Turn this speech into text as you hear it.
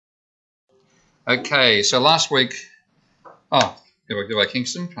Okay, so last week, goodbye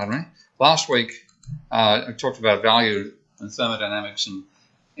Kingston, pardon me. Last week I talked about value and thermodynamics and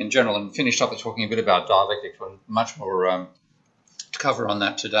in general, and finished up with talking a bit about dialectics. Much more to cover on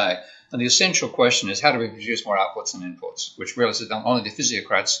that today. And the essential question is, how do we produce more outputs and inputs? Which really is only the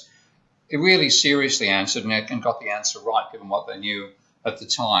physiocrats really seriously answered and got the answer right, given what they knew at the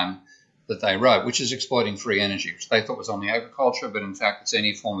time that they wrote, which is exploiting free energy, which they thought was only agriculture, but in fact it's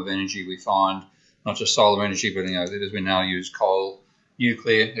any form of energy we find, not just solar energy, but as we now use coal,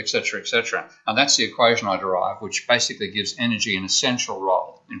 nuclear, etc., etc. And that's the equation I derive, which basically gives energy an essential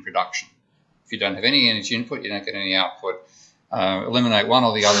role in production. If you don't have any energy input, you don't get any output. Eliminate one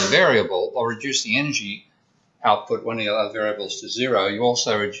or the other variable, or reduce the energy output one of the other variables to zero, you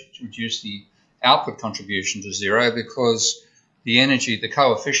also reduce the output contribution to zero, because the energy, the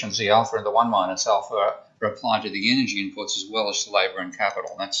coefficients, the alpha and the 1 minus alpha, are applied to the energy inputs as well as to labour and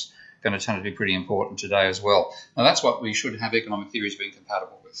capital. And that's going to turn out to be pretty important today as well. Now, that's what we should have economic theories being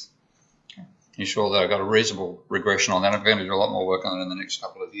compatible with. Okay. Ensure that I've got a reasonable regression on that. I'm going to do a lot more work on it in the next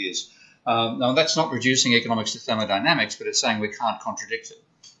couple of years. Now, that's not reducing economics to thermodynamics, but it's saying we can't contradict it.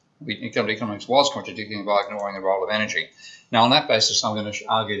 Economics was contradicting by ignoring the role of energy. Now, on that basis, I'm going to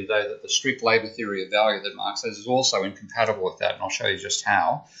argue today that the strict labour theory of value that Marx says is also incompatible with that, and I'll show you just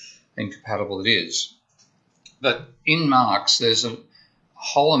how incompatible it is. But in Marx, there's a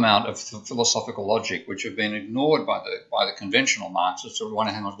whole amount of philosophical logic which have been ignored by the conventional Marxists who want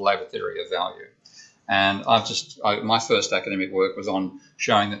to hang on to the labour theory of value. And my first academic work was on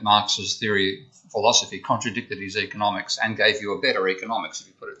showing that Marx's philosophy contradicted his economics and gave you a better economics if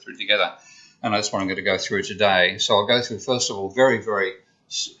you put it through together. And that's what I'm going to go through today. So I'll go through, first of all, very, very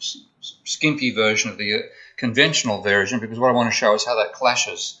skimpy version of the conventional version, because what I want to show is how that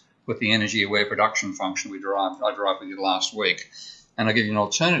clashes with the energy-aware production function I derived with you last week. And I'll give you an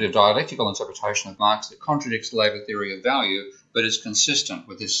alternative dialectical interpretation of Marx that contradicts the labour theory of value, but is consistent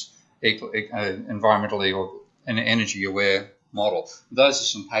with this environmentally or energy-aware model. Those are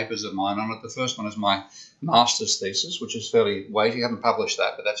some papers of mine on it. The first one is my master's thesis, which is fairly weighty. I haven't published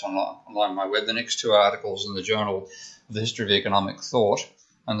that, but that's online on my web. The next two articles in the Journal of the History of Economic Thought.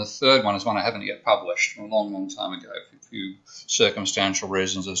 And the third one is one I haven't yet published from a long, long time ago, for a few circumstantial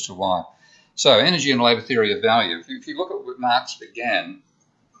reasons as to why. So, energy and labour theory of value. If you look at where Marx began,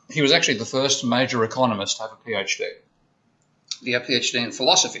 he was actually the first major economist to have a PhD. He had a PhD in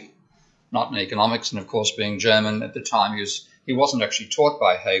philosophy, not in economics, and of course, being German at the time, he wasn't actually taught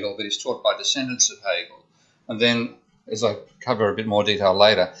by Hegel, but he's taught by descendants of Hegel. And then, as I cover a bit more detail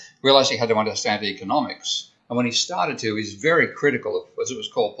later, realised he had to understand economics. And when he started to, he's very critical of, as it was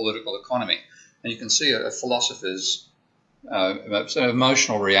called, political economy. And you can see a philosopher's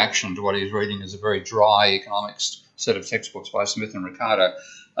emotional reaction to what he's reading as a very dry economics set of textbooks by Smith and Ricardo.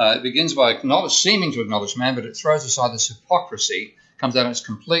 It begins by seeming to acknowledge man, but it throws aside this hypocrisy, comes out of its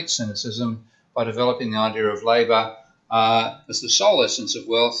complete cynicism by developing the idea of labour as the sole essence of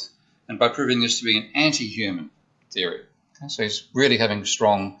wealth, and by proving this to be an anti-human theory. Okay, so he's really having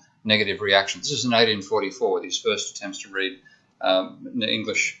strong negative reactions. This is in 1844 with his first attempts to read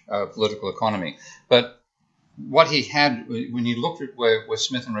English political economy. But what he had, when you looked at where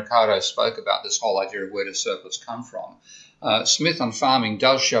Smith and Ricardo spoke about this whole idea of where does surplus come from, Smith on farming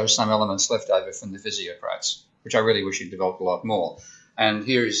does show some elements left over from the physiocrats, which I really wish he'd developed a lot more. And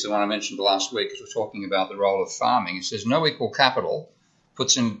here is the one I mentioned last week, as we're talking about the role of farming. He says, no equal capital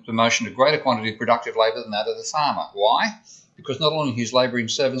puts into motion a greater quantity of productive labour than that of the farmer. Why? Because not only he's labouring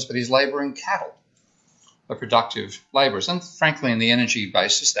servants, but he's labouring cattle, the productive labourers. And frankly, in the energy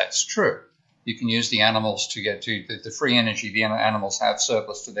basis, that's true. You can use the animals to get to the free energy the animals have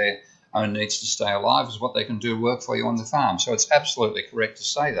surplus to their own needs to stay alive is what they can do work for you on the farm. So it's absolutely correct to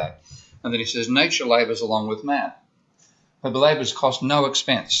say that. And then he says, nature labours along with man. But the labours cost no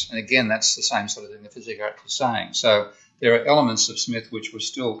expense. And again, that's the same sort of thing the physicrat was saying. So there are elements of Smith which were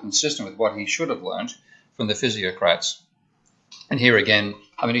still consistent with what he should have learnt from the physiocrats. And here again,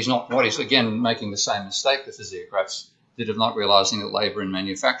 I mean, he's again making the same mistake the physiocrats did of not realising that labour in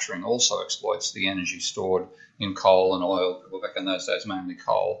manufacturing also exploits the energy stored in coal and oil, well, back in those days mainly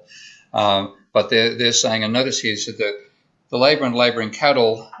coal. But they're saying, and notice here, so that the labour and labouring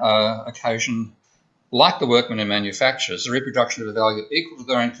cattle occasion, like the workmen in manufactures, the reproduction of a value equal to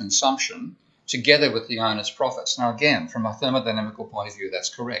their own consumption, together with the owner's profits. Now again, from a thermodynamical point of view, that's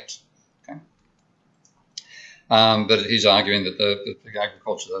correct. Okay? But he's arguing that the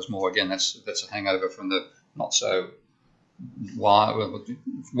agriculture does more. Again, that's a hangover from the not so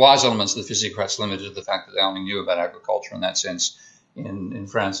wise elements of the physiocrats, limited to the fact that they only knew about agriculture in that sense in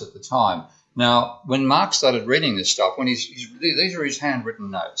France at the time. Now, when Marx started reading this stuff, these are his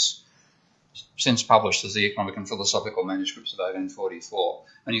handwritten notes. since published as the Economic and Philosophical Manuscripts of 1844.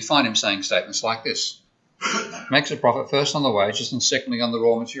 And you find him saying statements like this. Makes a profit first on the wages and secondly on the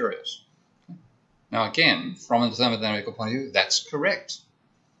raw materials. Now again, from a thermodynamical point of view, that's correct.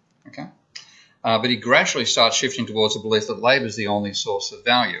 Okay? But he gradually starts shifting towards the belief that labour is the only source of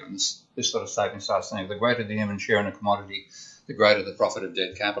value. And this sort of statement starts saying the greater the human share in a commodity, the greater the profit of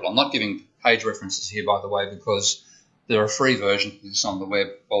dead capital. I'm not giving page references here, by the way, because there are free versions of this on the web,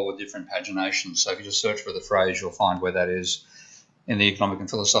 all with different paginations. So if you just search for the phrase, you'll find where that is in the Economic and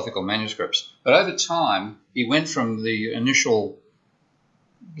Philosophical Manuscripts. But over time, he went from the initial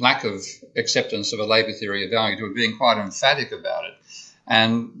lack of acceptance of a labour theory of value to being quite emphatic about it.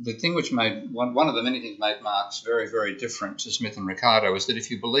 And the thing which made, one of the many things made Marx very, very different to Smith and Ricardo is that if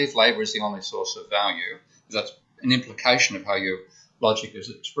you believe labour is the only source of value, that's an implication of how your logic is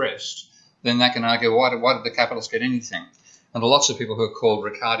expressed, then they can argue, why did the capitalists get anything? And there are lots of people who are called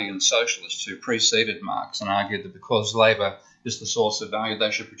Ricardian socialists who preceded Marx and argued that because labour is the source of value,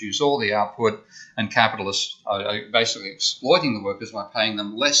 they should produce all the output, and capitalists are basically exploiting the workers by paying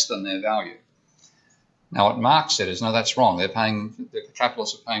them less than their value. Now, what Marx said is, no, that's wrong. The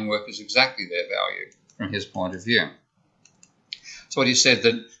capitalists are paying workers exactly their value from his point of view. So what he said,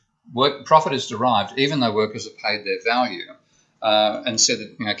 that profit is derived even though workers are paid their value, and said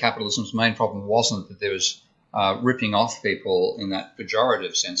that capitalism's main problem wasn't that there was ripping off people in that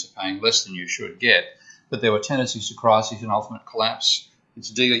pejorative sense of paying less than you should get, but there were tendencies to crisis and ultimate collapse.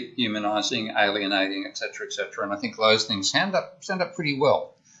 It's dehumanising, alienating, etc., etc. And I think those things stand up pretty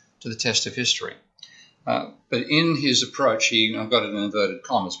well to the test of history. But in his approach, I've got it in inverted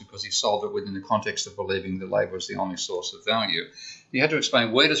commas because he solved it within the context of believing that labour is the only source of value. He had to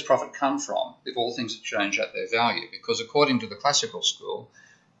explain, where does profit come from if all things have changed at their value? Because according to the classical school,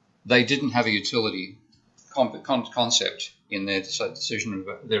 they didn't have a utility concept in their decision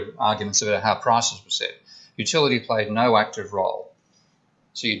of their arguments about how prices were set. Utility played no active role.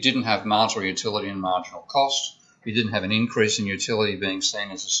 So you didn't have marginal utility and marginal cost. You didn't have an increase in utility being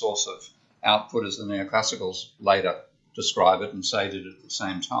seen as a source of output, as the Neoclassicals later describe it and say did at the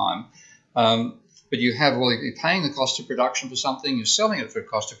same time. But you have, well, you're paying the cost of production for something, you're selling it for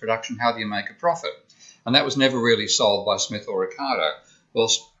cost of production, how do you make a profit? And that was never really solved by Smith or Ricardo. Well,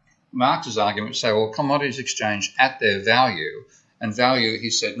 Marx's argument would say, well, commodities exchange at their value, and value, he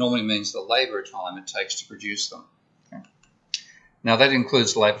said, normally means the labour time it takes to produce them. Okay. Now, that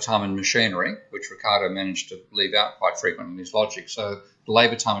includes labour time and machinery, which Ricardo managed to leave out quite frequently in his logic. So the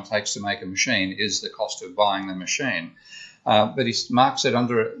labour time it takes to make a machine is the cost of buying the machine. But Marx said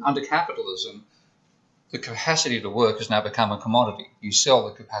under capitalism, the capacity to work has now become a commodity. You sell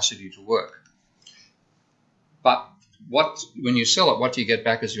the capacity to work. But when you sell it, what do you get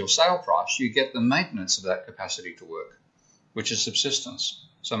back as your sale price? You get the maintenance of that capacity to work, which is subsistence.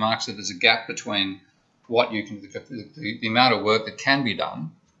 So Marx said there's a gap between what you can, the amount of work that can be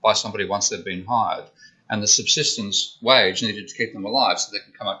done by somebody once they've been hired, and the subsistence wage needed to keep them alive so they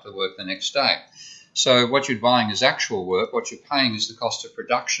can come up to work the next day. So what you're buying is actual work. What you're paying is the cost of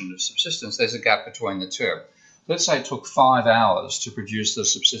production of subsistence. There's a gap between the two. Let's say it took 5 hours to produce the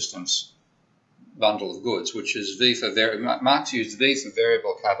subsistence bundle of goods, which is V for Marx used V for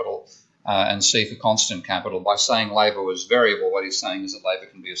variable capital and C for constant capital. By saying labour was variable, what he's saying is that labour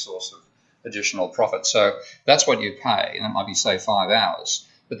can be a source of additional profit. So that's what you pay, and it might be, say, 5 hours.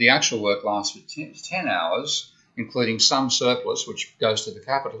 But the actual work lasts for 10 hours, including some surplus, which goes to the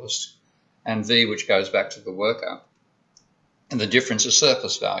capitalist, and V, which goes back to the worker. And the difference is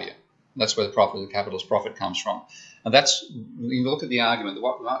surplus value. That's where the capitalist profit comes from. And that's, you look at the argument, that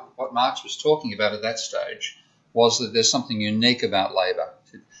what Marx was talking about at that stage was that there's something unique about labour.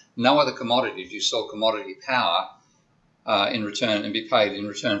 No other commodity do you sell commodity power in return and be paid in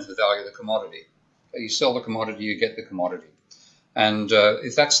return for the value of the commodity. You sell the commodity, you get the commodity. And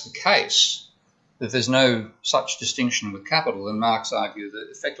if that's the case, that there's no such distinction with capital, then Marx argued that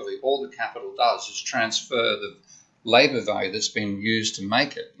effectively all the capital does is transfer the labour value that's been used to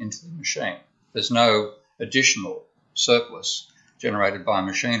make it into the machine. There's no additional surplus generated by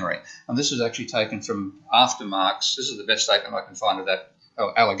machinery. And this is actually taken from after Marx. This is the best statement I can find of that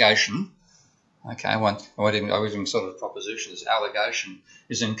allegation. Okay, I won't even sort of proposition. This allegation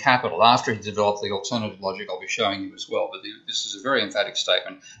is in Capital. After he developed the alternative logic, I'll be showing you as well. But this is a very emphatic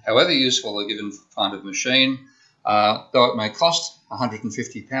statement. However useful a given kind of machine, though it may cost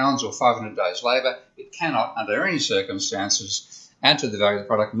 £150 or 500 days' labour, it cannot, under any circumstances, add to the value of the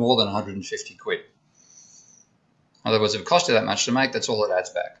product more than 150 quid. In other words, if it cost you that much to make, that's all it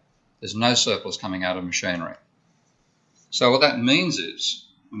adds back. There's no surplus coming out of machinery. So what that means is,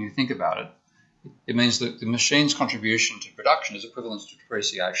 when you think about it, It means that the machine's contribution to production is equivalent to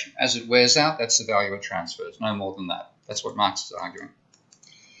depreciation. As it wears out, that's the value it transfers, no more than that. That's what Marx is arguing.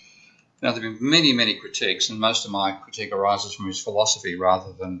 Now, there have been many, many critiques, and most of my critique arises from his philosophy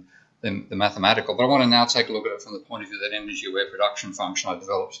rather than the mathematical. But I want to now take a look at it from the point of view of that energy-aware production function I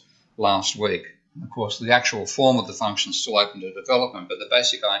developed last week. Of course, the actual form of the function is still open to development, but the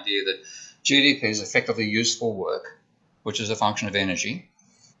basic idea that GDP is effectively useful work, which is a function of energy,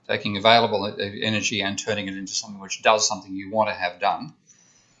 taking available energy and turning it into something which does something you want to have done.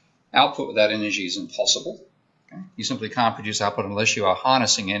 Output without energy is impossible. Okay? You simply can't produce output unless you are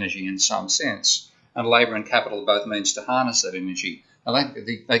harnessing energy in some sense, and labour and capital both means to harness that energy. Now,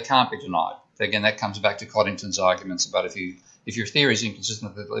 they can't be denied. Again, that comes back to Coddington's arguments about if your theory is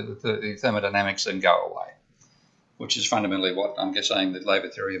inconsistent with the thermodynamics, then go away, which is fundamentally what I'm saying that labour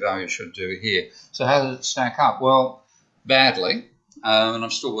theory of value should do here. So how does it stack up? Well, badly, and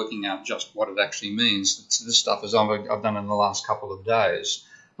I'm still working out just what it actually means. This stuff is I've done in the last couple of days.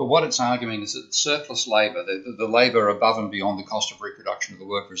 But what it's arguing is that surplus labour, the labour above and beyond the cost of reproduction of the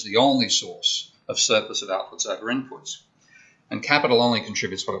worker, is the only source of surplus of outputs over inputs. And capital only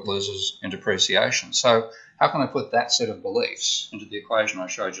contributes what it loses in depreciation. So how can I put that set of beliefs into the equation I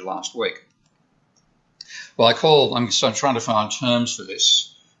showed you last week? Well, I'm trying to find terms for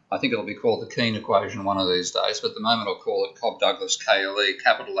this. I think it'll be called the Keene equation one of these days, but at the moment I'll call it Cobb-Douglas KLE,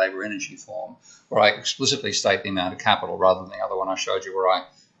 capital labour energy form, where I explicitly state the amount of capital rather than the other one I showed you where I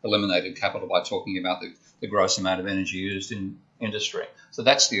eliminated capital by talking about the gross amount of energy used in industry. So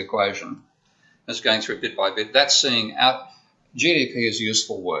that's the equation. That's going through it bit by bit. That's seeing out GDP as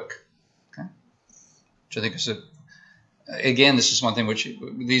useful work, okay? Which I think is again, this is one thing which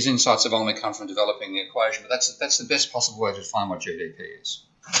these insights have only come from developing the equation, but that's the best possible way to define what GDP is.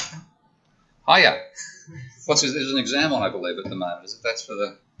 Hiya. There's an exam on, I believe, at the moment. That's for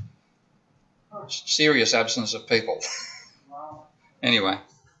the serious absence of people. Anyway,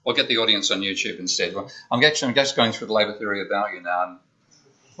 we'll get the audience on YouTube instead. I'm just going through the labour theory of value now and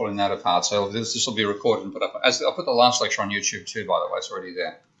pulling that apart. So this will be recorded and put up. I'll put the last lecture on YouTube too, by the way. It's already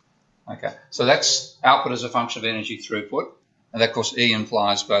there. Okay, so that's output as a function of energy throughput. And that, of course, E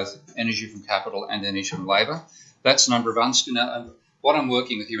implies both energy from capital and energy from labour. That's the number of unskilled. Now, what I'm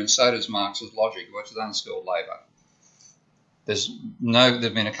working with here, and so does Marx's logic, works with unskilled labour. There's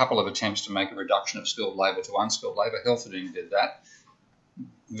been a couple of attempts to make a reduction of skilled labour to unskilled labour. Hilferding did that.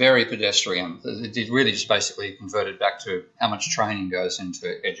 Very pedestrian. It really just basically converted back to how much training goes into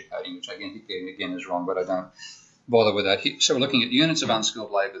educating, which again is wrong, but I don't bother with that. So we're looking at units of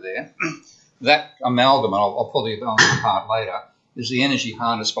unskilled labour there. That amalgam, and I'll pull the amalgam apart later, is the energy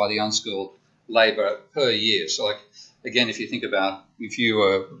harnessed by the unskilled labour per year. So, like, again, if you think about if you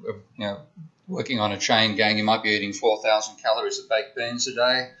were working on a chain gang, you might be eating 4,000 calories of baked beans a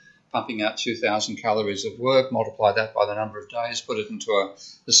day, pumping out 2,000 calories of work, multiply that by the number of days, put it into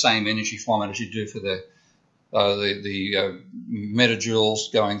the same energy format as you do for the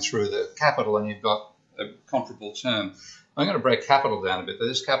metajoules going through the capital, and you've got a comparable term. I'm going to break capital down a bit.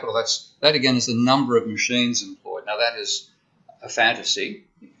 This capital, that again is the number of machines employed. Now that is a fantasy.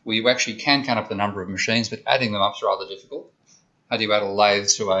 We actually can count up the number of machines, but adding them up is rather difficult. How do you add a lathe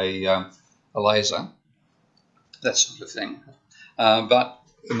to a laser? That sort of thing. And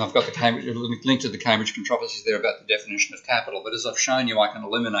I've got the link to the Cambridge controversies there about the definition of capital. But as I've shown you, I can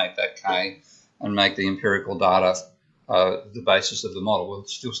eliminate that K and make the empirical data the basis of the model. We'll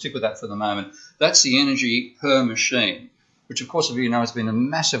still stick with that for the moment. That's the energy per machine, which, of course, if you know, has been a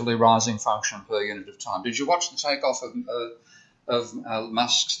massively rising function per unit of time. Did you watch the takeoff of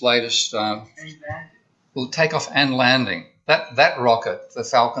Musk's latest takeoff and landing? That rocket, the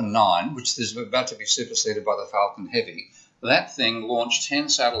Falcon 9, which is about to be superseded by the Falcon Heavy, that thing launched 10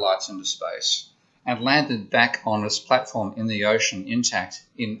 satellites into space and landed back on its platform in the ocean intact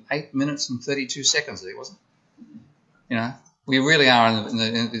in 8 minutes and 32 seconds, wasn't it? We really are in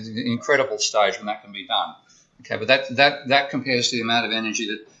the incredible stage when that can be done. Okay, but that compares to the amount of energy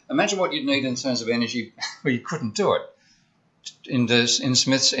that, imagine what you'd need in terms of energy where you couldn't do it in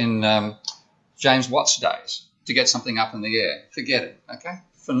James Watt's days to get something up in the air. Forget it, okay?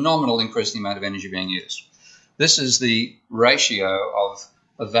 Phenomenal increase in the amount of energy being used. This is the ratio of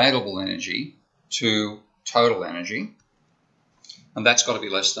available energy to total energy, and that's got to be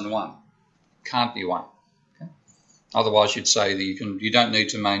less than 1. Can't be 1. Okay? Otherwise, you'd say that you don't need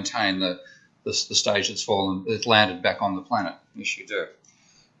to maintain the stage that's landed back on the planet. Yes, you do.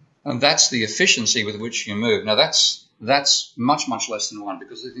 And that's the efficiency with which you move. Now, that's much, much less than 1,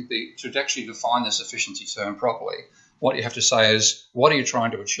 because I think to actually define this efficiency term properly, what you have to say is, what are you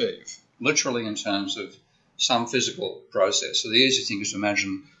trying to achieve? Literally in terms of some physical process. So the easy thing is to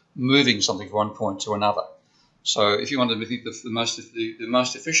imagine moving something from one point to another. So if you wanted to think the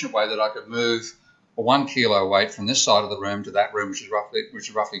most efficient way that I could move a 1 kilo weight from this side of the room to that room, which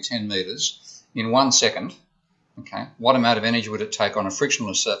is roughly 10 meters, in 1 second, okay, what amount of energy would it take on a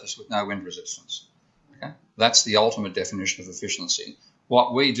frictionless surface with no wind resistance? Okay, that's the ultimate definition of efficiency.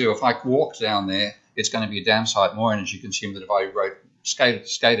 What we do, if I walk down there, it's going to be a damn sight more energy consumed than if I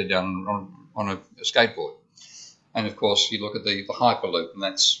skated down on a skateboard. And of course, you look at the hyperloop, and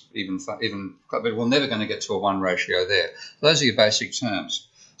that's even, but we're never going to get to a 1 ratio there. Those are your basic terms.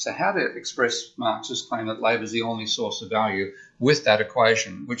 So how to express Marx's claim that labour is the only source of value with that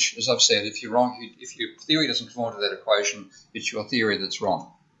equation, which, as I've said, if you're wrong, if your theory doesn't conform to that equation, it's your theory that's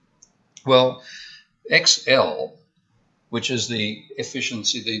wrong. Well, XL, which is the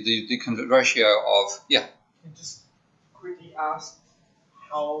efficiency, the ratio of, yeah. Can you just quickly ask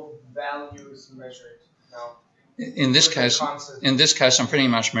how value is measured now? In this case, I'm pretty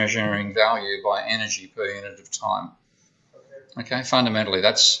much measuring value by energy per unit of time. Okay, fundamentally,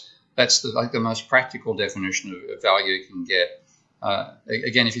 that's the most practical definition of value you can get.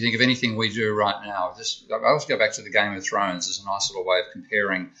 Again, if you think of anything we do right now, I always go back to the Game of Thrones as a nice little way of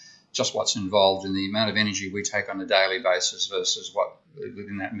comparing just what's involved in the amount of energy we take on a daily basis versus what,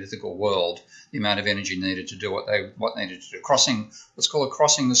 within that mythical world, the amount of energy needed to do what needed to do. Let's call it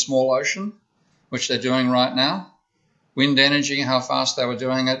crossing the small ocean, which they're doing right now. Wind energy, how fast they were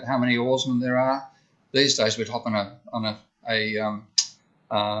doing it, how many oarsmen there are. These days we'd hop on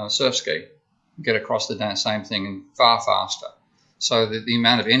a surf ski, get across the same thing and far faster. So the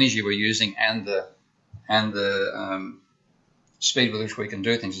amount of energy we're using and the speed with which we can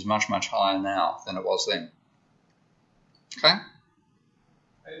do things is much, much higher now than it was then. Okay?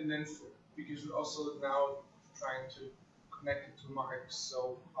 And then, because we're also now trying to connect it to Marx,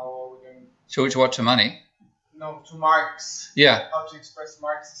 so how are we going to what, to money? No, to Marx. Yeah. How to express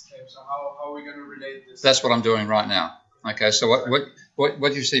Marx's claim, so how are we going to relate this? That's what I'm doing right now. Okay, so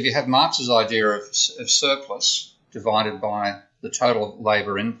what you see, if you have Marx's idea of surplus divided by the total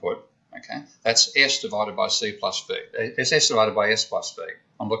labour input, okay, that's S divided by C plus V. It's S divided by S plus V.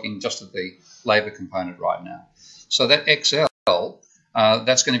 I'm looking just at the labour component right now. So that XL,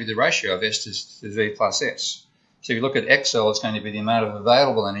 that's going to be the ratio of S to V plus S. So if you look at XL, it's going to be the amount of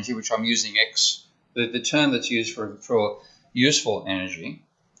available energy, which I'm using X. The term that's used for useful energy,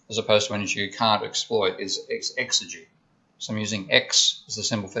 as opposed to energy you can't exploit, is exergy. So I'm using X as the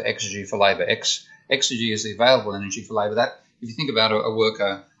symbol for exergy for labour. Exergy is the available energy for labour. That, if you think about a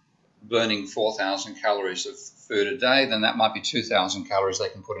worker burning 4,000 calories of food a day, then that might be 2,000 calories they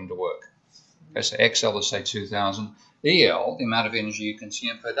can put into work. Okay, so XL is, say, 2,000. EL, the amount of energy you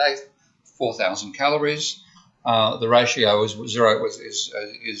consume per day, 4,000 calories. The ratio is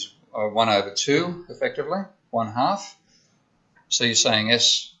 1 over 2, effectively, 1/2. So you're saying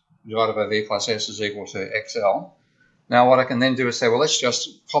S divided by V plus S is equal to XL. Now what I can then do is say, well, let's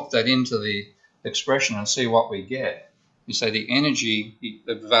just pop that into the expression and see what we get. You say the energy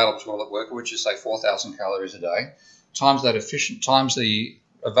available to a worker, which is, say, 4,000 calories a day, times the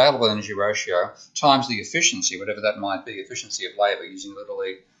available energy ratio, times the efficiency, whatever that might be, efficiency of labour, using little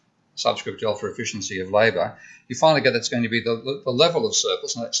e subscript L for efficiency of labour, you finally get that's going to be the level of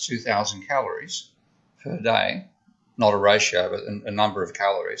surplus, and that's 2,000 calories per day, not a ratio, but a number of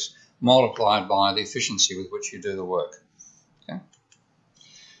calories, multiplied by the efficiency with which you do the work. Okay?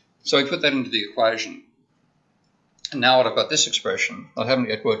 So we put that into the equation. And now what I've got this expression, I haven't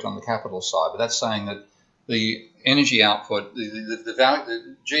yet worked on the capital side, but that's saying that the energy output,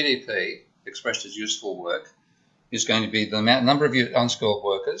 the GDP expressed as useful work, is going to be the number of unskilled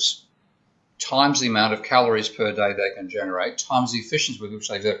workers times the amount of calories per day they can generate times the efficiency with which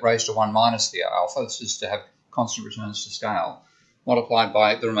they get raised to 1 minus the alpha. This is to have constant returns to scale, multiplied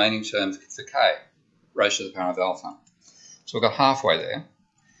by the remaining term for K, raised to the power of alpha. So we've got halfway there.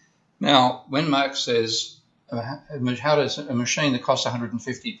 Now, when Marx says, how does a machine that costs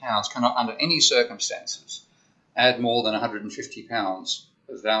 £150 cannot, under any circumstances, add more than £150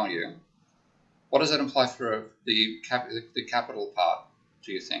 of value, what does that imply for the capital part,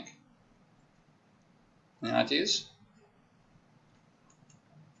 do you think? Any ideas?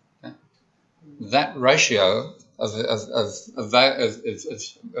 Okay. That ratio of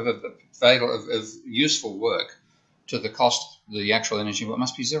useful work to the cost, the actual energy,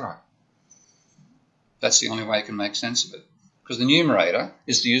 must be 0. That's the only way you can make sense of it. Because the numerator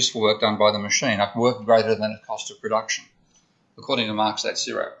is the useful work done by the machine, up work greater than the cost of production. According to Marx, that's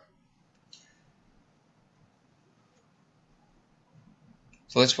 0.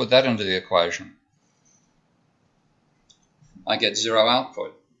 So let's put that into the equation. I get 0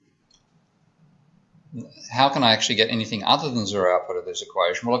 output. how can I actually get anything other than zero output of this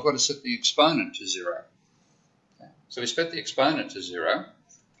equation? Well, I've got to set the exponent to zero. Okay. So we set the exponent to zero.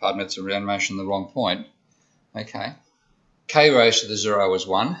 Pardon me, it's a animation in the wrong point. Okay. K raised to the 0 is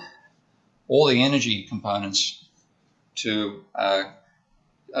 1. All the energy components to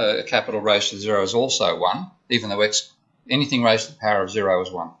a capital raised to the 0 is also 1, even though anything raised to the power of 0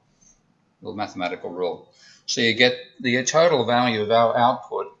 is 1. Little mathematical rule. So you get the total value of our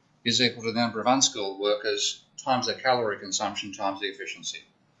output is equal to the number of unskilled workers times their calorie consumption times the efficiency.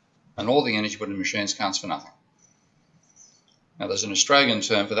 And all the energy put in machines counts for nothing. Now there's an Australian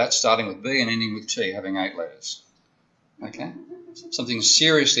term for that, starting with B and ending with T, having 8 letters. Okay? Something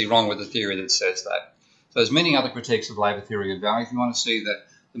seriously wrong with the theory that says that. So there's many other critiques of labour theory of value. If you want to see the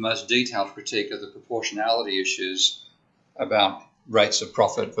most detailed critique of the proportionality issues about rates of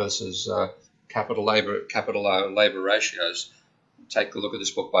profit versus capital labour ratios, take a look at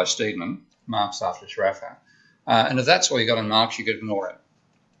this book by Steedman, Marx after Schaffer. And if that's all you got in Marx, you could ignore it.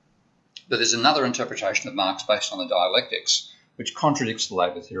 But there's another interpretation of Marx based on the dialectics, which contradicts the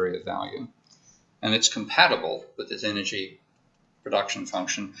labour theory of value. And it's compatible with this energy production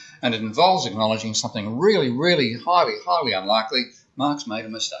function, and it involves acknowledging something really, really highly unlikely. Marx made a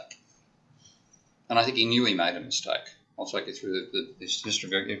mistake. And I think he knew he made a mistake. I'll take you through this history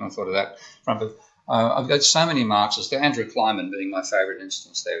if you haven't thought of that. But I've got so many Marxists, Andrew Kleiman being my favourite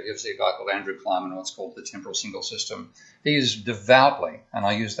instance there. You ever see a guy called Andrew Kleiman, what's called the temporal single system? He is devoutly, and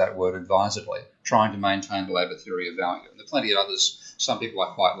I use that word advisedly, trying to maintain the labour theory of value. There are plenty of others, some people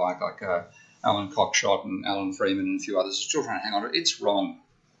I quite like Alan Cockshott and Alan Freeman and a few others, are still trying to hang on to it. It's wrong.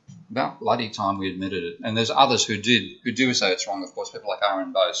 About bloody time we admitted it. And there's others who do say it's wrong, of course, people like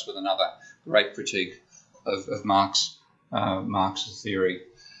Aaron Bose with another great critique of Marx's theory.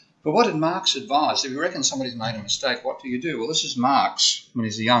 But what did Marx advise? If you reckon somebody's made a mistake, what do you do? Well, this is Marx, when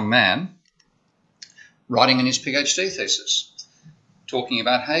he's a young man, writing in his PhD thesis, talking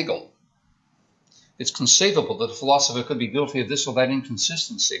about Hegel. It's conceivable that a philosopher could be guilty of this or that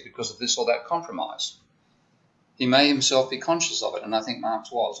inconsistency because of this or that compromise. He may himself be conscious of it, and I think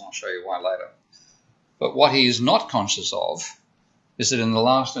Marx was, and I'll show you why later. But what he is not conscious of is that in the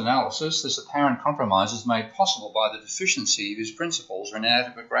last analysis, this apparent compromise is made possible by the deficiency of his principles or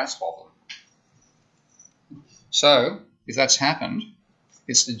inadequate grasp of them. So, if that's happened,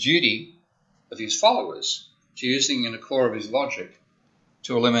 it's the duty of his followers to using in a core of his logic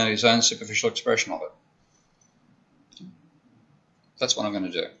to eliminate his own superficial expression of it. That's what I'm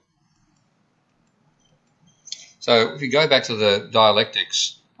going to do. So if you go back to the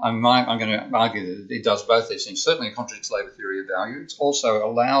dialectics, I'm going to argue that it does both these things. Certainly it contradicts labour theory of value. It also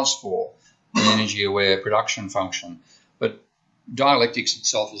allows for an energy-aware production function. But dialectics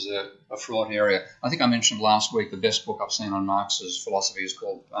itself is a fraught area. I think I mentioned last week the best book I've seen on Marx's philosophy is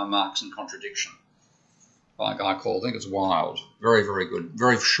called Marx and Contradiction, by a guy called, I think it's Wilde. Very, very good.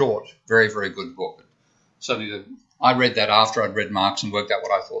 Very short, very, very good book. Certainly I read that after I'd read Marx and worked out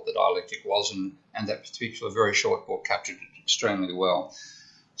what I thought the dialectic was, and that particular very short book captured it extremely well.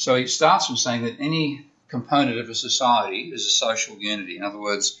 So he starts from saying that any component of a society is a social unity. In other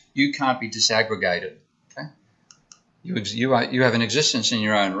words, you can't be disaggregated. Okay? You have an existence in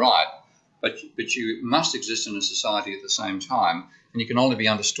your own right, but you must exist in a society at the same time, and you can only be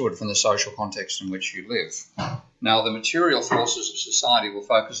understood from the social context in which you live. Now, the material forces of society will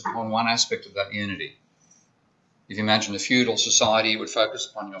focus upon one aspect of that unity. If you imagine a feudal society, it would focus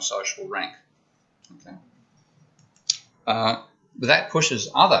upon your social rank. Okay? But that pushes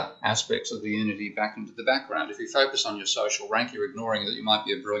other aspects of the unity back into the background. If you focus on your social rank, you're ignoring that you might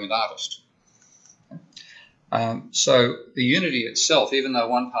be a brilliant artist. Okay? So the unity itself, even though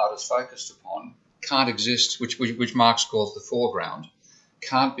one part is focused upon, can't exist, which Marx calls the foreground,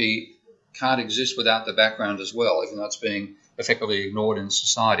 can't exist without the background as well, even though it's being effectively ignored in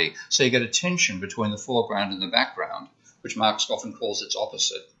society. So you get a tension between the foreground and the background, which Marx often calls its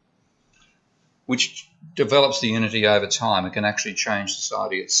opposite, which develops the unity over time and can actually change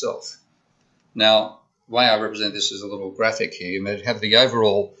society itself. Now, the way I represent this is a little graphic here. You may have the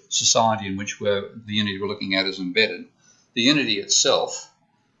overall society in which the unity we're looking at is embedded. The unity itself,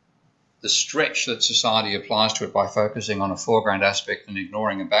 the stretch that society applies to it by focusing on a foreground aspect and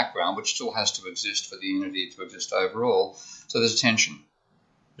ignoring a background, which still has to exist for the unity to exist overall. So there's a tension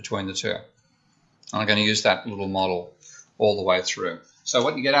between the two. And I'm going to use that little model all the way through. So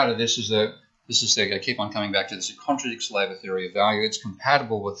what you get out of this is I keep on coming back to this. It contradicts labour theory of value. It's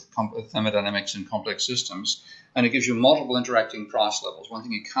compatible with thermodynamics and complex systems, and it gives you multiple interacting price levels. One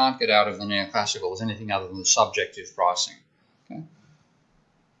thing you can't get out of the Neoclassical is anything other than the subjective pricing. Okay?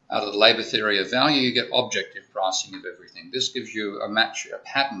 out of the labour theory of value, you get objective pricing of everything. This gives you a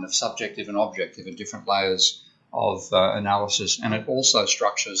pattern of subjective and objective at different layers of analysis, and it also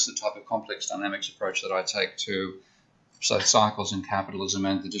structures the type of complex dynamics approach that I take to cycles in capitalism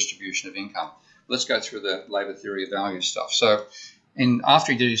and the distribution of income. Let's go through the labour theory of value stuff. So,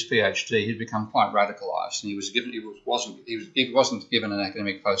 after he did his PhD, he'd become quite radicalised, and he wasn't given an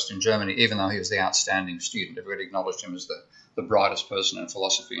academic post in Germany, even though he was the outstanding student. Everybody acknowledged him as the brightest person in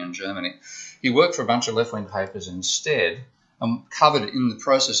philosophy in Germany. He worked for a bunch of left-wing papers instead, and covered in the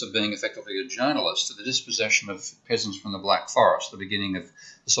process of being effectively a journalist the dispossession of peasants from the Black Forest, the beginning of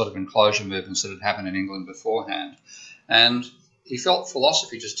the sort of enclosure movements that had happened in England beforehand. And he felt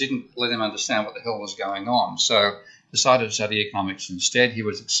philosophy just didn't let him understand what the hell was going on, so decided to study economics instead. He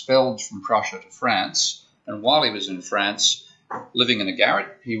was expelled from Prussia to France, and while he was in France, living in a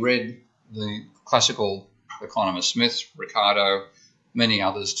garret, he read the classical economists, Smith, Ricardo, many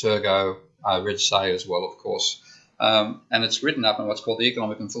others, Turgot, read Say as well, of course, and it's written up in what's called the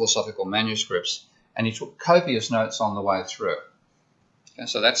economic and philosophical manuscripts, and he took copious notes on the way through. Okay,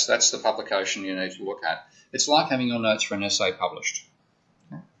 so that's the publication you need to look at. It's like having your notes for an essay published,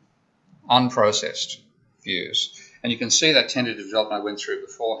 okay? Unprocessed views. And you can see that tentative development I went through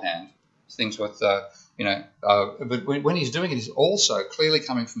beforehand, things with, but when he's doing it, he's also clearly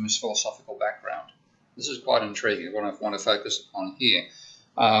coming from his philosophical background. This is quite intriguing, what I want to focus on here.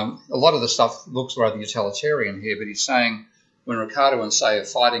 A lot of the stuff looks rather utilitarian here, but he's saying when Ricardo and Say are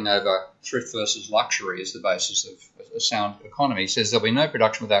fighting over thrift versus luxury as the basis of a sound economy, he says there'll be no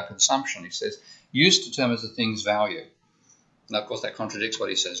production without consumption. He says use determines the thing's value. Now, of course, that contradicts what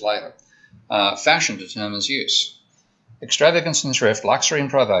he says later. Fashion determines use. Extravagance and thrift, luxury and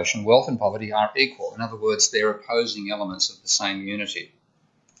privation, wealth and poverty are equal. In other words, they're opposing elements of the same unity.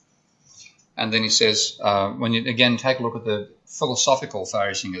 And then he says, when you again take a look at the philosophical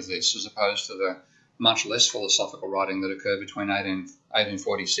phrasing of this, as opposed to the much less philosophical writing that occurred between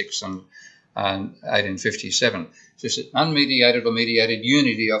 1846 and 1857, it's an unmediated or mediated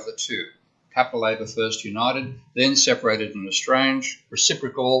unity of the two. Capital labour first united, then separated and estranged,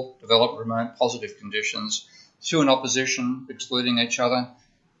 reciprocal, developed remote positive conditions, two in opposition, excluding each other.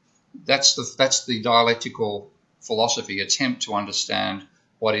 That's the dialectical philosophy, attempt to understand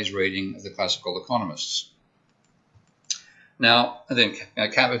what he's reading of the classical economists. Now, and then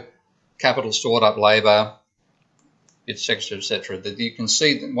capital stored up labour, etc., etc. You can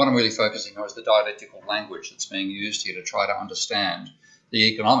see that what I'm really focusing on is the dialectical language that's being used here to try to understand the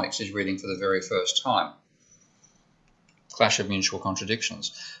economics he's reading for the very first time. Clash of mutual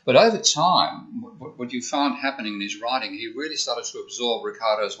contradictions. But over time, what you found happening in his writing, he really started to absorb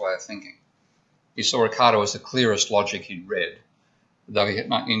Ricardo's way of thinking. He saw Ricardo as the clearest logic he'd read, though he had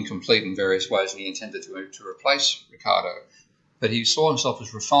not incomplete in various ways, and he intended to replace Ricardo. But he saw himself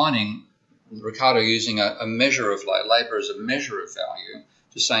as refining Ricardo using a measure of labour as a measure of value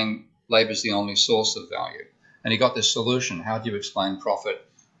to saying labour is the only source of value. And he got this solution. How do you explain profit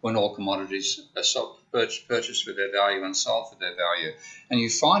when all commodities are purchased for their value and sold for their value? And you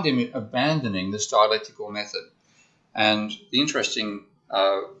find him abandoning this dialectical method. And the interesting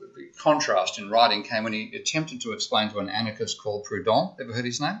contrast in writing came when he attempted to explain to an anarchist called Proudhon. Ever heard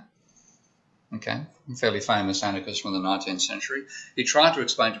his name? Okay, fairly famous anarchist from the 19th century. He tried to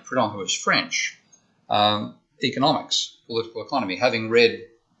explain to Proudhon, who was French, economics, political economy, having read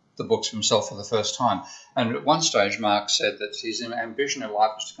the books himself for the first time. And at one stage, Marx said that his ambition in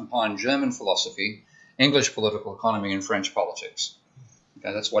life was to combine German philosophy, English political economy, and French politics.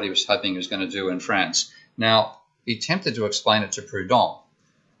 Okay, that's what he was hoping he was going to do in France. Now, he attempted to explain it to Proudhon,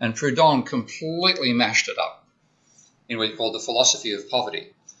 and Proudhon completely mashed it up in what he called the philosophy of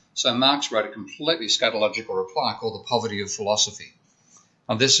poverty. So Marx wrote a completely scatological reply called The Poverty of Philosophy.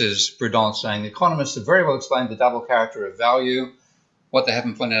 And this is Proudhon saying, the economists have very well explained the double character of value. What they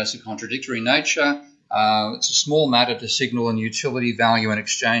haven't pointed out is the contradictory nature. It's a small matter to signal in utility value and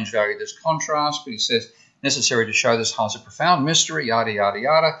exchange value this contrast, but he says, necessary to show this has a profound mystery, yada, yada,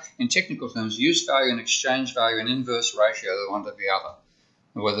 yada. In technical terms, use value and exchange value in inverse ratio the one to the other.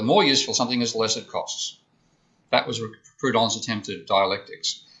 And where the more useful something is, the less it costs. That was Proudhon's attempt at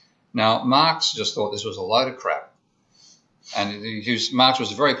dialectics. Now, Marx just thought this was a load of crap. And Marx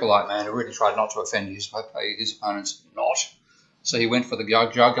was a very polite man who really tried not to offend his opponents not. So he went for the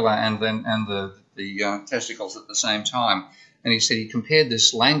jugular and the testicles at the same time. And he said he compared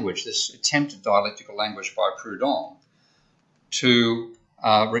this language, this attempted dialectical language by Proudhon, to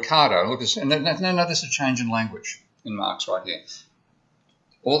Ricardo. Look, notice a change in language in Marx right here.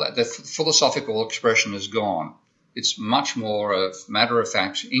 All that, the philosophical expression is gone. It's much more a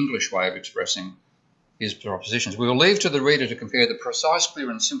matter-of-fact English way of expressing his propositions. We will leave to the reader to compare the precise, clear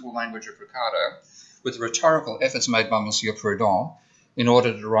and simple language of Ricardo with the rhetorical efforts made by Monsieur Proudhon in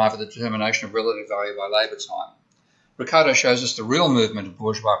order to derive a determination of relative value by labour time. Ricardo shows us the real movement of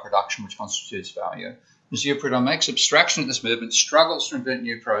bourgeois production which constitutes value. Monsieur Proudhon makes abstraction of this movement, struggles to invent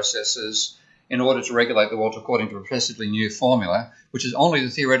new processes in order to regulate the world according to a progressively new formula, which is only the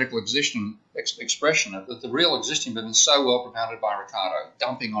theoretical expression of the real existing movement so well propounded by Ricardo,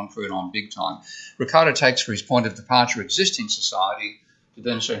 dumping on Proudhon big time. Ricardo takes for his point of departure existing society to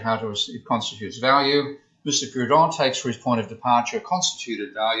demonstrate how it constitutes value. Mr. Proudhon takes for his point of departure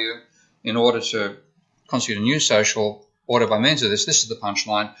constituted value in order to constitute a new social order by means of this. This is the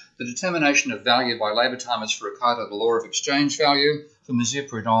punchline. The determination of value by labour time is for Ricardo the law of exchange value. For Monsieur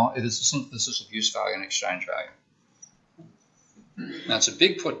Proudhon, it is the synthesis of use value and exchange value. Now, it's a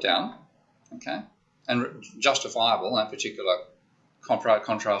big put down, okay, and justifiable, that particular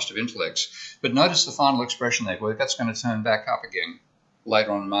contrast of intellects. But notice the final expression there, where that's going to turn back up again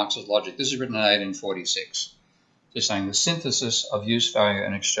later on in Marx's logic. This is written in 1846. They're saying the synthesis of use value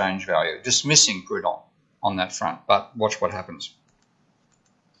and exchange value, dismissing Proudhon on that front. But watch what happens.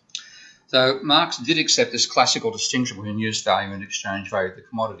 So Marx did accept this classical distinction between use value and exchange value of the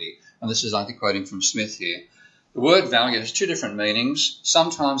commodity. And this is, I think, quoting from Smith here. The word value has two different meanings.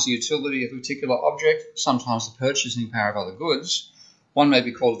 Sometimes the utility of a particular object, sometimes the purchasing power of other goods. One may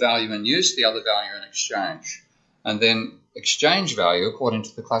be called value in use, the other value in exchange. And then exchange value, according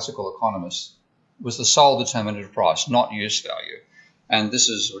to the classical economists, was the sole determinant of price, not use value. And this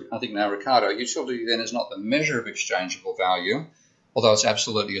is, I think now, Ricardo, utility then is not the measure of exchangeable value, although it's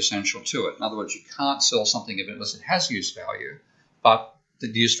absolutely essential to it. In other words, you can't sell something unless it has use value, but the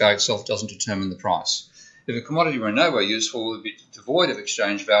use value itself doesn't determine the price. If a commodity were nowhere useful, it would be devoid of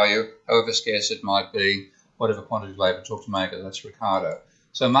exchange value, however scarce it might be, whatever quantity of labour took to make it. That's Ricardo.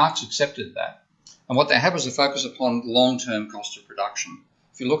 So Marx accepted that. And what they had was a focus upon long-term cost of production.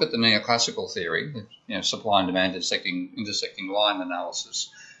 If you look at the neoclassical theory, supply and demand intersecting line analysis,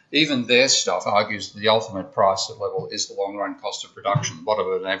 even their stuff argues that the ultimate price level is the long-run cost of production, the bottom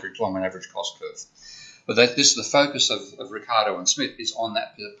of an long-run average cost curve. But this is the focus of Ricardo and Smith is on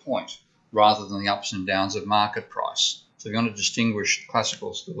that point, rather than the ups and downs of market price. So if you want to distinguish the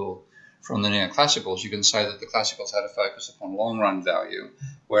classical school from the neoclassicals, you can say that the classicals had a focus upon long-run value,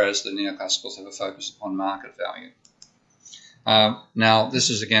 whereas the neoclassicals have a focus upon market value. Now,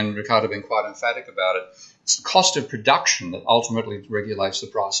 this is, again, Ricardo being quite emphatic about it. It's the cost of production that ultimately regulates the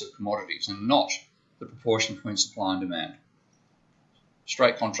price of commodities and not the proportion between supply and demand.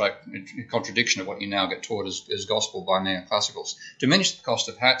 Straight contradiction of what you now get taught as gospel by neoclassicals. Diminish the cost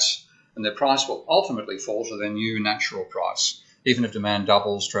of hats and their price will ultimately fall to their new natural price, even if demand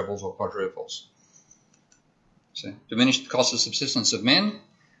doubles, trebles or quadruples. So, diminish the cost of subsistence of men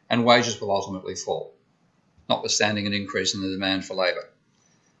and wages will ultimately fall, notwithstanding an increase in the demand for labour.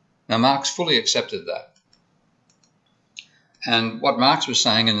 Now, Marx fully accepted that. And what Marx was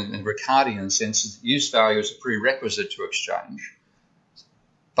saying in a Ricardian sense is that use value is a prerequisite to exchange,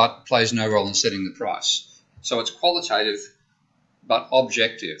 but plays no role in setting the price. So it's qualitative but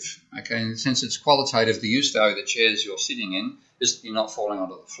objective. Okay, and since it's qualitative, the use value of the chairs you're sitting in is that you're not falling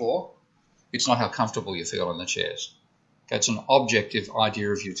onto the floor. It's not how comfortable you feel in the chairs. Okay, it's an objective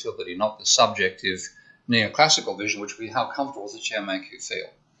idea of utility, not the subjective neoclassical vision, which would be how comfortable does the chair make you feel.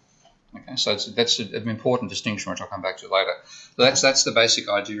 Okay, so that's an important distinction, which I'll come back to later. So that's the basic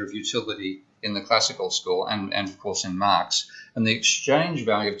idea of utility in the classical school and of course in Marx. And the exchange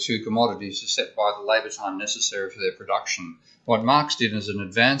value of two commodities is set by the labour time necessary for their production. What Marx did as an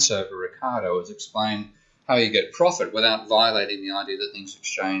advance over Ricardo is explain how you get profit without violating the idea that things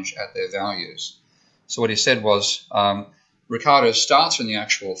exchange at their values. So what he said was, Ricardo starts from the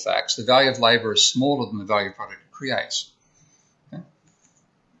actual facts. The value of labour is smaller than the value of product it creates. Okay?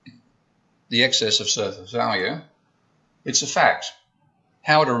 The excess of surface value, it's a fact.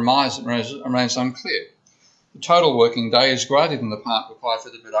 How it remains unclear. The total working day is greater than the part required for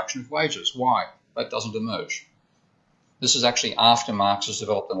the production of wages. Why? That doesn't emerge. This is actually after Marx has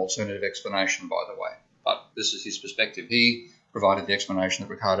developed an alternative explanation, by the way. But this is his perspective. He provided the explanation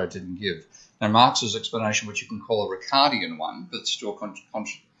that Ricardo didn't give. Now, Marx's explanation, which you can call a Ricardian one, but still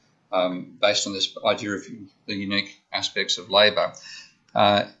based on this idea of the unique aspects of labour,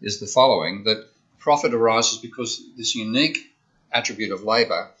 is the following, that profit arises because this unique attribute of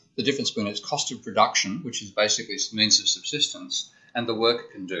labour, the difference between its cost of production, which is basically means of subsistence, and the work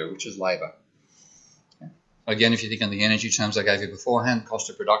it can do, which is labour. Okay. Again, if you think in the energy terms I gave you beforehand, cost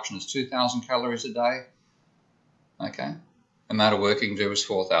of production is 2,000 calories a day. Okay. The amount of work you can do is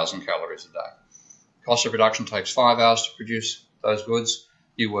 4,000 calories a day. Cost of production takes 5 hours to produce those goods.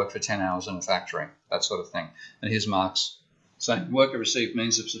 you work for 10 hours in a factory, that sort of thing. And here's Marx saying worker received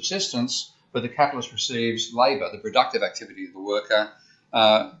means of subsistence, but the capitalist receives labour, the productive activity of the worker,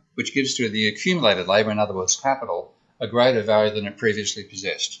 which gives to the accumulated labour, in other words, capital, a greater value than it previously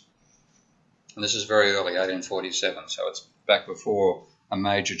possessed. And this is very early, 1847, so it's back before a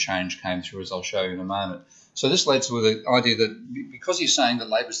major change came through, as I'll show you in a moment. So this led to the idea that because he's saying that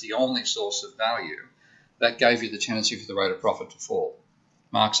labour is the only source of value, that gave you the tendency for the rate of profit to fall.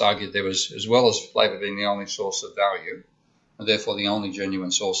 Marx argued there was, as well as labour being the only source of value, and therefore the only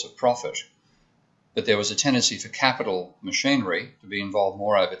genuine source of profit, but there was a tendency for capital machinery to be involved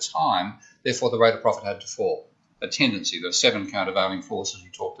more over time, therefore the rate of profit had to fall. A tendency, there were 7 countervailing forces he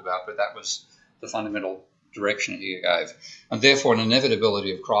talked about, but that was the fundamental direction he gave. And therefore an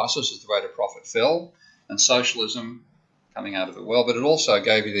inevitability of crisis as the rate of profit fell, and socialism coming out of it well, but it also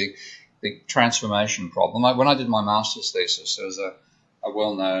gave you the transformation problem. When I did my master's thesis, there was a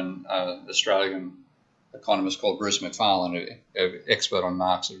well-known Australian economist called Bruce McFarlane, an expert on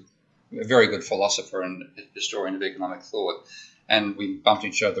Marx, a very good philosopher and historian of economic thought, and we bumped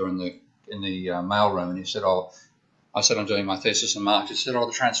each other in the mailroom, and he said, I said, I'm doing my thesis on Marx. He said,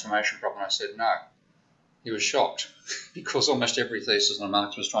 the transformation problem. I said, no. He was shocked because almost every thesis on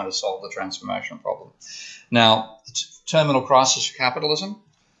Marx was trying to solve the transformation problem. Now, terminal crisis for capitalism.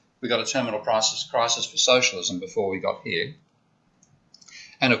 We got a terminal crisis for socialism before we got here.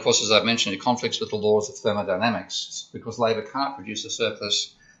 And, of course, as I've mentioned, it conflicts with the laws of thermodynamics because labour can't produce a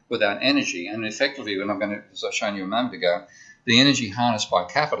surplus without energy. And effectively, as I've shown you a moment ago, the energy harnessed by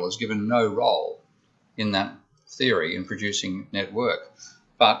capital is given no role in that theory in producing net work.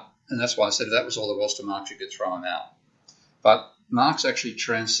 And that's why I said if that was all there was to Marx, you could throw him out. But Marx actually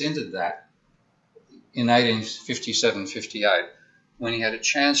transcended that in 1857-58 when he had a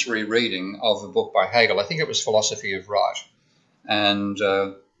chance rereading of a book by Hegel. I think it was Philosophy of Right. And,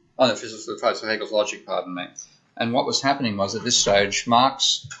 Hegel's Logic, pardon me. And what was happening was at this stage,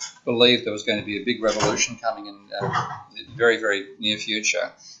 Marx believed there was going to be a big revolution coming in the very, very near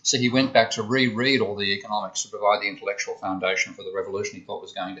future. So he went back to reread all the economics to provide the intellectual foundation for the revolution he thought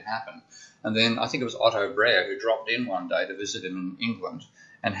was going to happen. And then I think it was Otto Brer who dropped in one day to visit him in England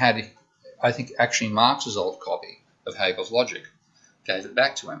and had, I think, actually Marx's old copy of Hegel's Logic, gave it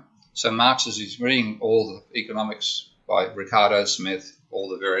back to him. So Marx, as he's reading all the economics by Ricardo Smith, all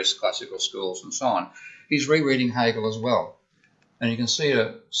the various classical schools and so on, he's rereading Hegel as well. And you can see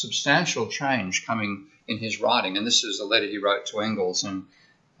a substantial change coming in his writing. And this is a letter he wrote to Engels in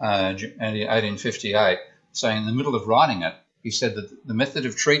 1858, saying in the middle of writing it, he said that the method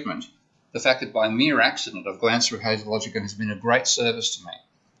of treatment, the fact that by mere accident I've glanced through Hegel's Logic has been a great service to me.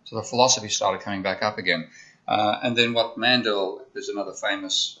 So the philosophy started coming back up again. And then what Mandel, there's another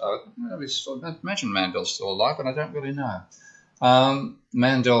famous, I imagine Mandel's still alive, but I don't really know.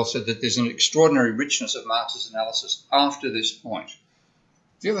 Mandel said that there's an extraordinary richness of Marx's analysis after this point. Have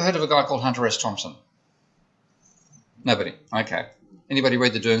you ever heard of a guy called Hunter S. Thompson? Nobody? Okay. Anybody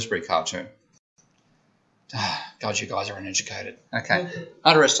read the Doonesbury cartoon? God, you guys are uneducated. Okay.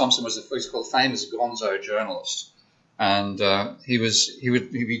 Hunter S. Thompson was what he's called famous gonzo journalist. And he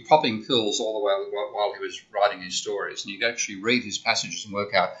would be popping pills all the way while he was writing his stories. And you'd actually read his passages and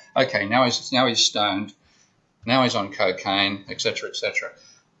work out, okay, now he's stoned, now he's on cocaine, etc., etc.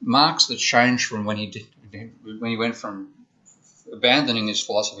 Marx, the change from when he went from abandoning his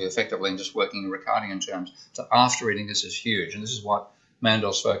philosophy effectively and just working in Ricardian terms to after reading this is huge. And this is what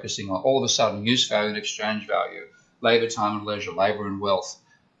Mandel's focusing on. All of a sudden, use value and exchange value, labour, time and leisure, labour and wealth,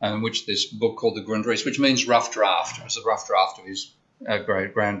 in which this book called the Grundrisse, which means rough draft, it was a rough draft of his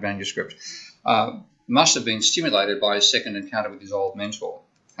grand manuscript, must have been stimulated by his second encounter with his old mentor,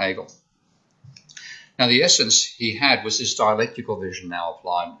 Hegel. Now, the essence he had was this dialectical vision now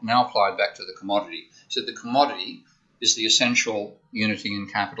applied back to the commodity. So the commodity is the essential unity in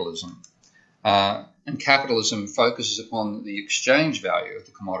capitalism. And capitalism focuses upon the exchange value of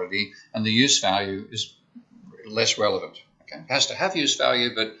the commodity, and the use value is less relevant. Okay? It has to have use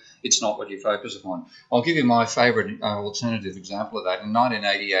value, but it's not what you focus upon. I'll give you my favourite alternative example of that. In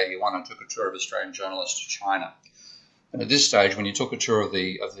 1980-81, I took a tour of Australian journalists to China. And at this stage, when you took a tour of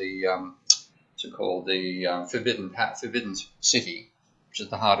the Forbidden City, which is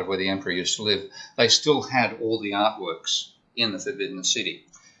the heart of where the emperor used to live, they still had all the artworks in the Forbidden City.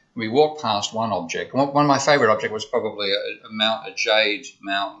 We walked past one object. One of my favourite objects was probably a jade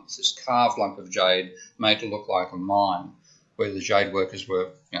mountain. It's this carved lump of jade made to look like a mine, where the jade workers were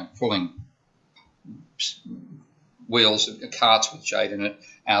pulling wheels, carts with jade in it,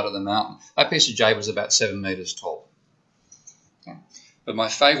 out of the mountain. That piece of jade was about 7 metres tall. Okay. But my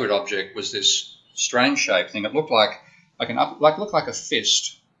favourite object was this strange shaped thing. It looked like look like a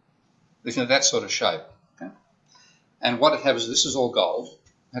fist, that sort of shape. Okay? And what it had was, this is all gold.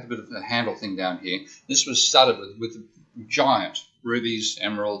 It had a bit of a handle thing down here. This was studded with giant rubies,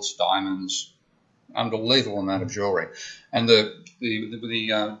 emeralds, diamonds, unbelievable amount of jewellery. And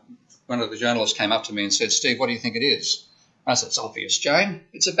one of the journalists came up to me and said, "Steve, what do you think it is?" I said, "It's obvious, Jane.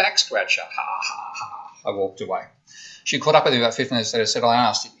 It's a back scratcher." Ha, ha, ha. I walked away. She caught up with me about 15 minutes later and said, "I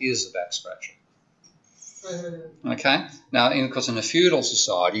asked, it is a back scratcher." Okay? Now, because in a feudal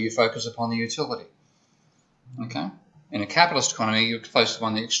society, you focus upon the utility. Okay? In a capitalist economy, you focus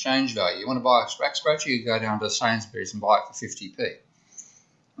upon the exchange value. You want to buy a back scratcher, you go down to Sainsbury's and buy it for 50p.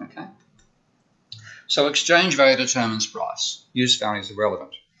 Okay? So exchange value determines price. Use value is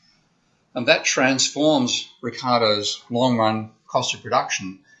irrelevant. And that transforms Ricardo's long-run cost of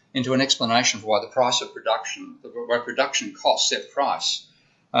production into an explanation for why the price of production, why production costs set price,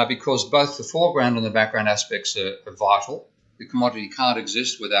 because both the foreground and the background aspects are vital. The commodity can't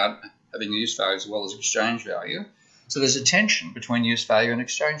exist without having use value as well as exchange value. So there's a tension between use value and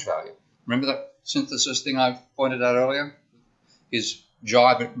exchange value. Remember that synthesis thing I pointed out earlier? His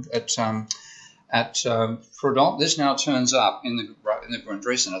jibe at Proudhon. This now turns up in the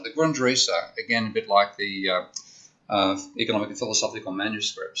Grundrisse. Now, the Grundrisse, again, a bit like the economic and philosophical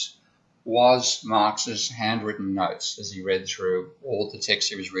manuscripts, was Marx's handwritten notes as he read through all the texts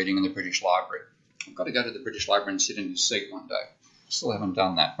he was reading in the British Library. I've got to go to the British Library and sit in his seat one day. Still haven't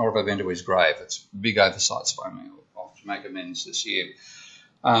done that, nor have I been to his grave. It's a big oversight by me. I'll have to make amends this year.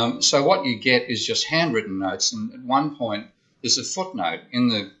 So what you get is just handwritten notes, and at one point there's a footnote in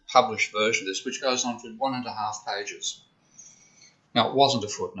the published version of this which goes on for 1.5 pages. Now, it wasn't a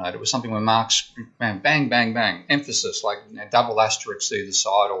footnote. It was something where Marx, bang, bang, bang, emphasis, like double asterisk either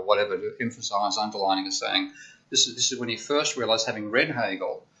side or whatever, to emphasise, underlining and saying, this is when he first realised, having read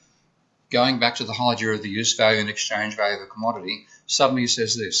Hegel, going back to the whole idea of the use value and exchange value of a commodity, suddenly he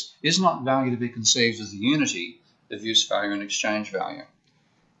says this: is not value to be conceived as the unity of use value and exchange value?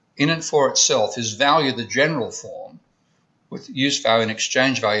 In and for itself is value the general form, with use value and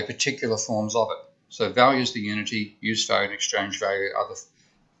exchange value particular forms of it. So value is the unity, use value and exchange value are the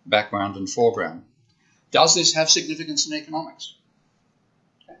background and foreground. Does this have significance in economics?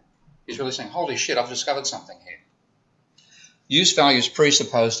 Okay. He's really saying, holy shit, I've discovered something here. Use value is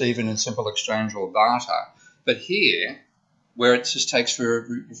presupposed even in simple exchange or barter, but here, where it just takes for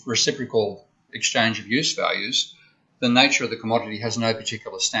reciprocal exchange of use values, the nature of the commodity has no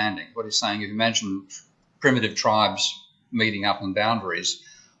particular standing. What he's saying, if you imagine primitive tribes meeting up on boundaries,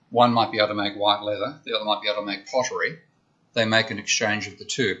 one might be able to make white leather, the other might be able to make pottery. They make an exchange of the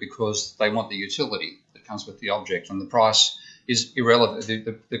two because they want the utility that comes with the object, and the price is irrelevant.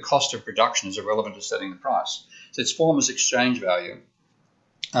 The cost of production is irrelevant to setting the price. So its form is exchange value.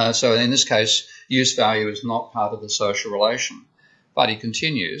 So in this case, use value is not part of the social relation. But he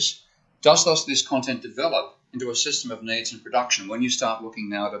continues, does thus this content develop into a system of needs and production when you start looking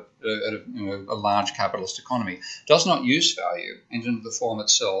now at a large capitalist economy? Does not use value enter into the form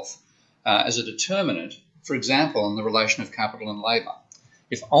itself as a determinant, for example, in the relation of capital and labour?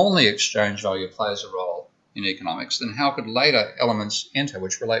 If only exchange value plays a role in economics, then how could later elements enter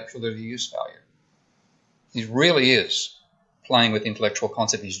which relate purely to use value? He really is playing with intellectual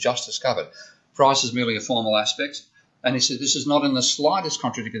concept he's just discovered. Price is merely a formal aspect, and he said this is not in the slightest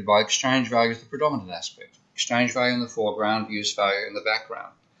contradicted by exchange value as the predominant aspect. Exchange value in the foreground, use value in the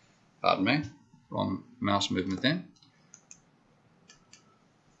background. Pardon me, wrong mouse movement then.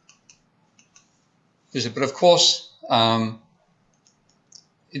 But of course, the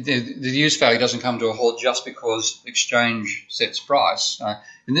use value doesn't come to a halt just because exchange sets price.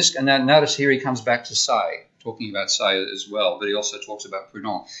 And now notice here he comes back to say, talking about say as well, but he also talks about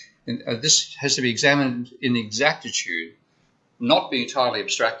Proudhon. And this has to be examined in exactitude, not be entirely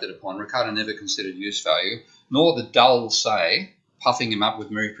abstracted upon. Ricardo never considered use value, nor the dull say, puffing him up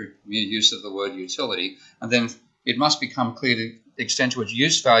with mere use of the word utility. And then it must become clear to the extent to which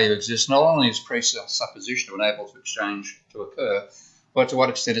use value exists, not only as presupposition to enable to exchange to occur, but to what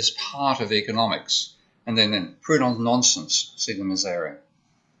extent it's part of economics. And then Proudhon's nonsense, sigma misere,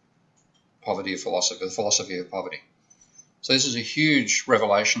 poverty of philosophy, the philosophy of poverty. So this is a huge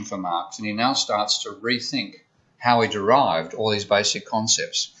revelation for Marx, and he now starts to rethink how he derived all these basic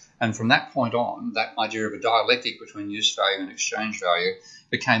concepts. And from that point on, that idea of a dialectic between use value and exchange value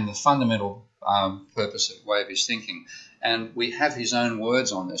became the fundamental way of his thinking. And we have his own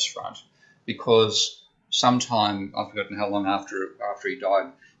words on this front, because sometime, I've forgotten how long after he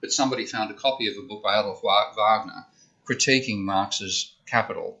died, but somebody found a copy of a book by Adolf Wagner critiquing Marx's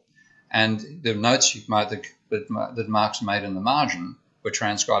Capital, and the notes that Marx made in the margin were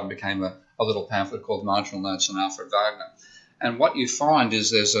transcribed and became a a little pamphlet called Marginal Notes on Alfred Wagner. And what you find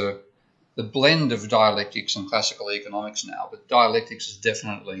is there's the blend of dialectics and classical economics now, but dialectics is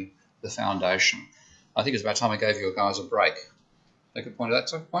definitely the foundation. I think it's about time I gave you guys a break. Take a point of that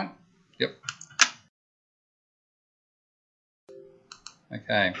sort of point? Yep.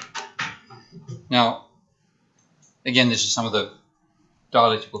 Okay. Now, again, this is some of the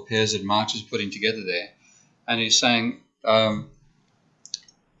dialectical pairs that Marx is putting together there. And he's saying, when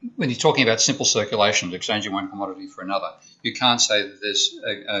he's talking about simple circulation, exchanging one commodity for another, you can't say that there's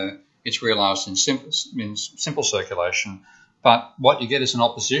it's realised in simple circulation, but what you get is an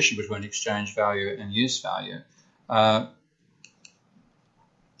opposition between exchange value and use value.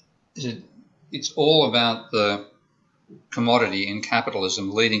 It's all about the commodity in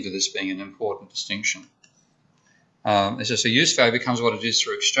capitalism, leading to this being an important distinction. So use value becomes what it is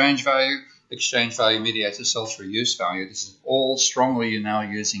through exchange value. Exchange value mediates itself through use value. This is all strongly now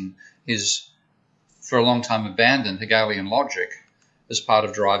using his, for a long time, abandoned Hegelian logic as part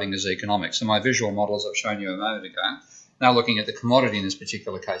of driving his economics. So my visual models I've shown you a moment ago, now looking at the commodity in this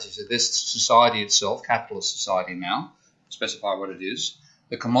particular case, he said this society itself, capitalist society now, specify what it is.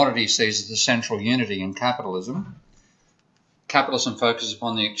 The commodity sees as a central unity in capitalism. Capitalism focuses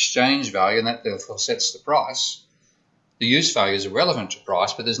upon the exchange value, and that therefore sets the price. The use value is irrelevant to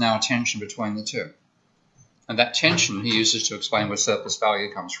price, but there's now a tension between the two. And that tension he uses to explain where surplus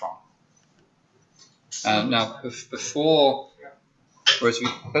value comes from. Now, before... Whereas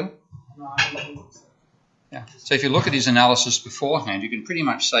yeah. So if you look at his analysis beforehand, you can pretty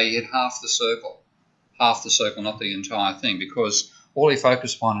much say he had half the circle, not the entire thing, because all he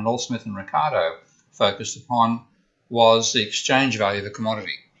focused upon, and all Smith and Ricardo focused upon, was the exchange value of a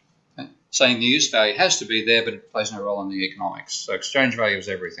commodity. Okay? Saying the use value has to be there, but it plays no role in the economics. So exchange value is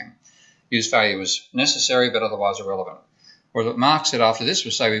everything. Use value was necessary, but otherwise irrelevant. Whereas what Marx said after this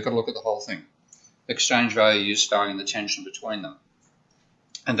was say we've got to look at the whole thing. Exchange value, use value, and the tension between them.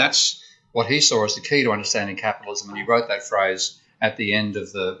 And that's what he saw as the key to understanding capitalism, and he wrote that phrase at the end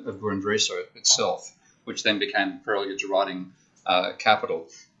of Grundrisse itself, which then became prelude to writing Capital.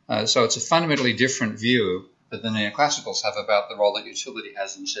 So it's a fundamentally different view that the Neoclassicals have about the role that utility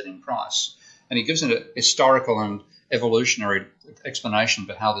has in setting price. And he gives it a historical and evolutionary explanation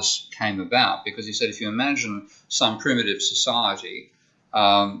for how this came about, because he said if you imagine some primitive society,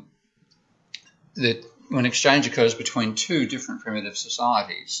 that when exchange occurs between two different primitive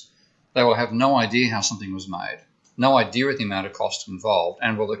societies, they will have no idea how something was made, no idea of the amount of cost involved,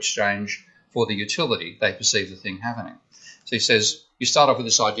 and will exchange for the utility they perceive the thing having. So he says you start off with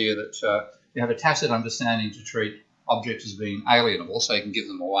this idea that you have a tacit understanding to treat objects as being alienable, so you can give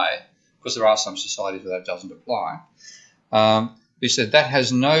them away, because there are some societies where that doesn't apply. He said that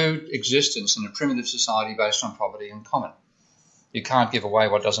has no existence in a primitive society based on property in common. You can't give away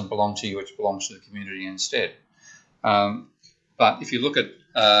what doesn't belong to you, which belongs to the community instead. But if you look at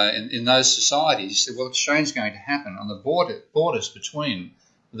in those societies, you say, well, exchange is going to happen on the borders between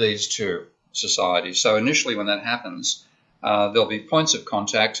these two societies. So initially when that happens, there'll be points of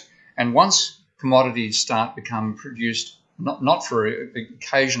contact, and once commodities start become produced not for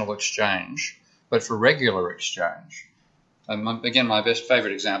occasional exchange, but for regular exchange. Again, my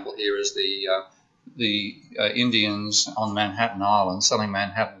favourite example here is the Indians on Manhattan Island selling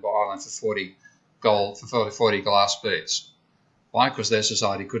Manhattan Island for 40 glass beads. Why? Because their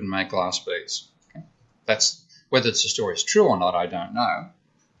society couldn't make glass beads. Okay? That's whether the story is true or not, I don't know,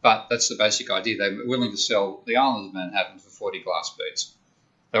 but that's the basic idea. They were willing to sell the island of Manhattan for 40 glass beads.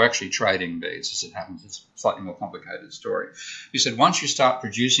 They were actually trading beads, as it happens. It's a slightly more complicated story. He said once you start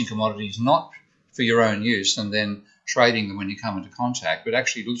producing commodities not for your own use and then trading them when you come into contact, but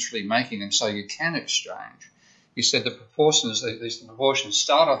actually literally making them so you can exchange. He said the proportions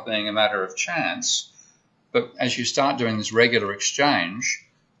start off being a matter of chance, but as you start doing this regular exchange,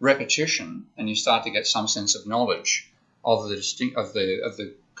 repetition, and you start to get some sense of knowledge of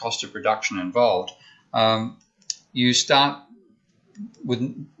the cost of production involved, you start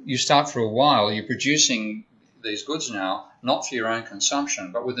for a while. You're producing these goods now not for your own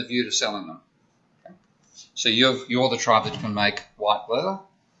consumption, but with a view to selling them. So you're the tribe that can make white leather.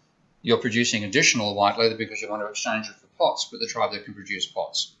 You're producing additional white leather because you want to exchange it for pots with the tribe that can produce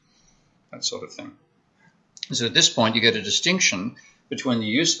pots, that sort of thing. So at this point, you get a distinction between the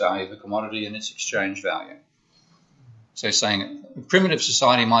use value of a commodity and its exchange value. So saying a primitive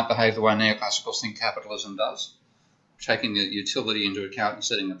society might behave the way neoclassicals think capitalism does, taking the utility into account and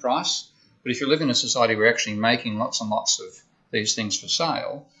setting the price. But if you live in a society where you're actually making lots and lots of these things for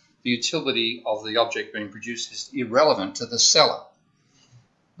sale, the utility of the object being produced is irrelevant to the seller.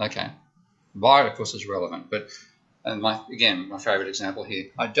 Okay. Buyer, of course, is relevant. But, and my favourite example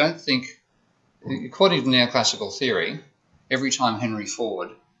here, I don't think according to neoclassical theory, every time Henry Ford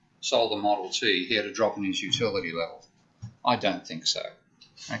sold a Model T, he had a drop in his utility level. I don't think so.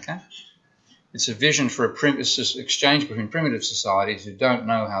 Okay? It's a vision for a exchange between primitive societies who don't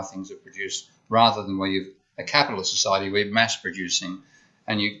know how things are produced, rather than where you've a capitalist society where you're mass producing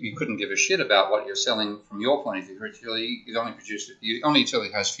and you couldn't give a shit about what you're selling from your point of view. The only utility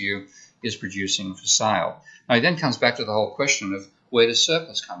it has for you is producing for sale. Now, he then comes back to the whole question of where does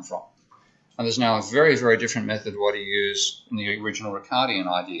surplus come from? And there's now a very, very different method what he used in the original Ricardian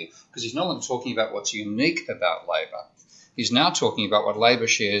idea, because he's no longer talking about what's unique about labour. He's now talking about what labour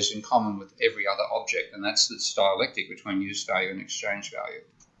shares in common with every other object, and that's this dialectic between use value and exchange value.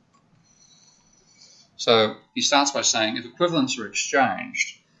 So he starts by saying if equivalents are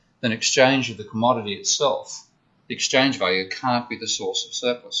exchanged, then exchange of the commodity itself, the exchange value, can't be the source of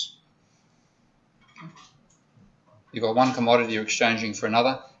surplus. You've got one commodity you're exchanging for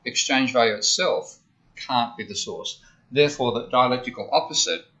another. Exchange value itself can't be the source. Therefore, the dialectical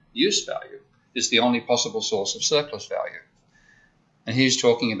opposite, use value, is the only possible source of surplus value. And he's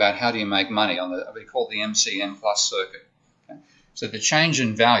talking about how do you make money on what we call the MCN plus circuit. Okay? So the change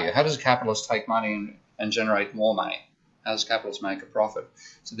in value, how does a capitalist take money and generate more money? How does capitalists make a profit?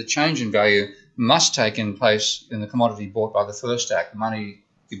 So the change in value must take in place in the commodity bought by the first act. Money,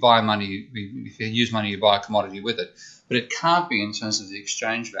 you buy money, if you use money, you buy a commodity with it. But it can't be in terms of the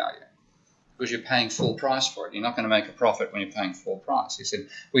exchange value, because you're paying full price for it. You're not going to make a profit when you're paying full price. He said,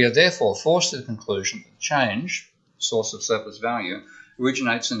 we are therefore forced to the conclusion that change, source of surplus value,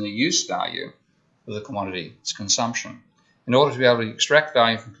 originates in the use value of the commodity, its consumption. In order to be able to extract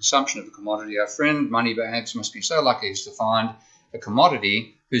value from consumption of the commodity, our friend Moneybags must be so lucky as to find a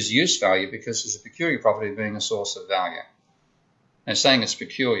commodity whose use value, because there's a peculiar property of being a source of value. And saying it's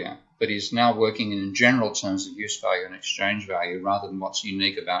peculiar, but he's now working in general terms of use value and exchange value rather than what's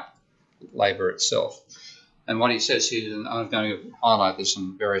unique about labour itself. And what he says here, and I'm going to highlight this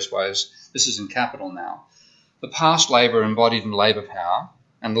in various ways, this is in capital now. The past labour embodied in labour power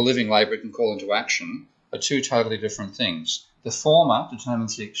and the living labour it can call into action are two totally different things. The former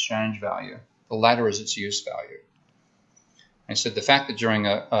determines the exchange value. The latter is its use value. And said the fact that during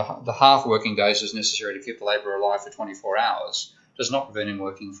the half working days is necessary to keep the labourer alive for 24 hours does not prevent him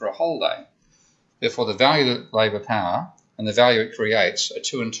working for a whole day. Therefore, the value of labour power and the value it creates are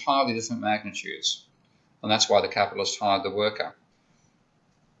two entirely different magnitudes. And that's why the capitalist hired the worker.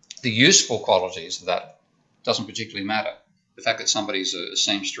 The useful qualities of that doesn't particularly matter. The fact that somebody's a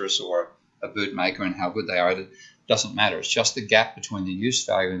seamstress or a bootmaker and how good they are, it doesn't matter. It's just the gap between the use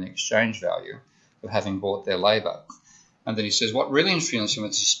value and the exchange value of having bought their labour. And then he says, what really influences him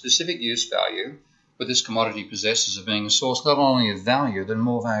is the specific use value that this commodity possesses of being a source not only of value, but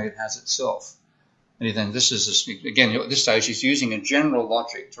more value it has itself. And then this is, again, at this stage, he's using a general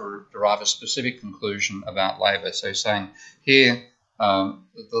logic to derive a specific conclusion about labour. So he's saying here,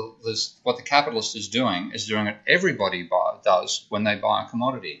 what the capitalist is doing what everybody does when they buy a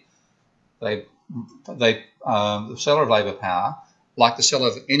commodity. The seller of labour power, like the seller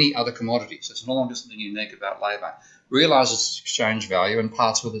of any other commodity, so it's no longer something unique about labour, realises its exchange value and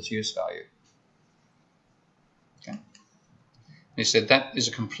parts with its use value. Okay. He said that is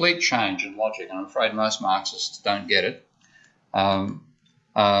a complete change in logic, and I'm afraid most Marxists don't get it.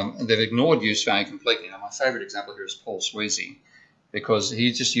 They've ignored use value completely. Now, my favourite example here is Paul Sweezy, because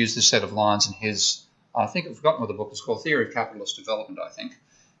he just used this set of lines in his, I think I've forgotten what the book is called, Theory of Capitalist Development, I think.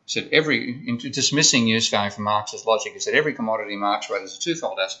 He said in dismissing use value from Marx's logic, he said every commodity Marx wrote has a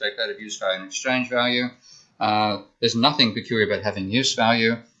twofold aspect, that of use value and exchange value. There's nothing peculiar about having use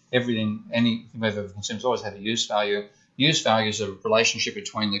value. Everything, anything we've ever consumed has always had a use value. Use value is a relationship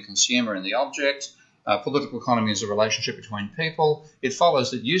between the consumer and the object. Political economy is a relationship between people. It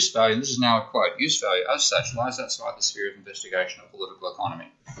follows that use value, and this is now a quote, use value as such lies outside the sphere of investigation of political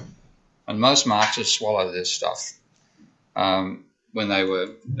economy. And most Marxists swallow this stuff when they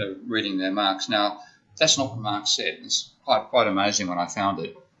were reading their Marx. Now, that's not what Marx said. It's quite amazing when I found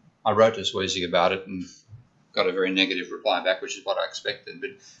it. I wrote to Sweezy about it and got a very negative reply back, which is what I expected.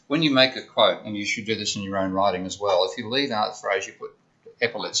 But when you make a quote, and you should do this in your own writing as well, if you leave out the phrase, you put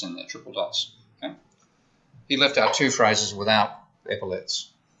epaulets in there, triple dots. Okay? He left out two phrases without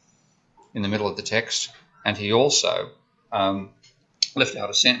epaulets in the middle of the text, and he also left out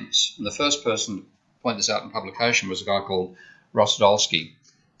a sentence. And the first person to point this out in publication was a guy called Rostolsky.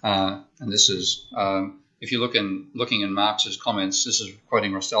 And this is, if you looking in Marx's comments, this is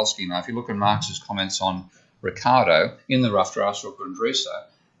quoting Rostolsky now, if you look in Marx's comments on Ricardo in the rough drafts of Grundrisse,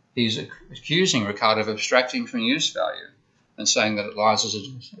 he's accusing Ricardo of abstracting from use value and saying that it lies as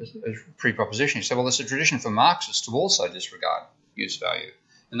a pre-proposition. He said, well, there's a tradition for Marxists to also disregard use value.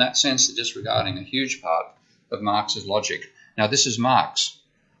 In that sense, they're disregarding a huge part of Marx's logic. Now, this is Marx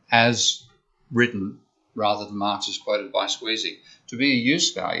as written rather than Marx as quoted by Squeezy. To be a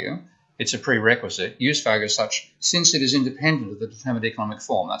use value, it's a prerequisite. Use value as such, since it is independent of the determined economic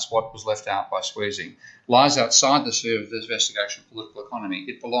form, that's what was left out by Squeezy, lies outside the sphere of the investigation of political economy.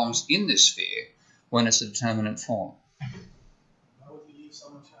 It belongs in this sphere when it's a determinate form. Why would he leave so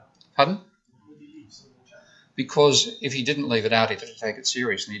much out? Pardon? Why would he leave so much out? Because if he didn't leave it out, he'd have to take it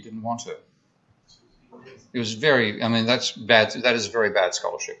seriously, and he didn't want to. It was very, I mean, that's bad. That is very bad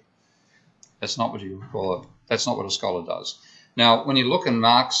scholarship. That's not what you would call it. That's not what a scholar does. Now, when you look in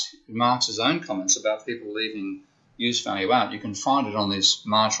Marx's own comments about people leaving use value out, you can find it on these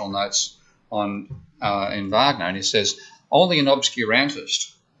marginal notes in Wagner, and he says, only an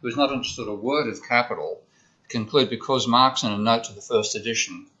obscurantist who has not understood a word of Capital conclude because Marx in a note to the first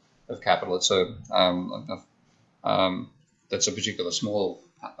edition of Capital, it's that's a particular small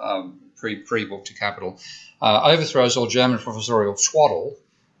pre-book to Capital, overthrows all German professorial twaddle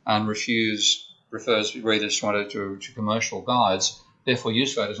and refers readers to commercial guides. Therefore,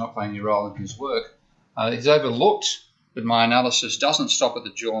 use value does not play any role in his work. He's overlooked that my analysis doesn't stop at the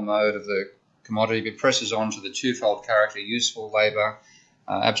dual mode of the commodity, but presses on to the twofold character, useful labour,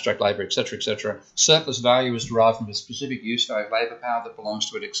 abstract labour, etc., etc. Surplus value is derived from the specific use value of labour power that belongs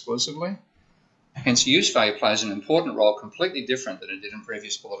to it exclusively. Hence, use value plays an important role completely different than it did in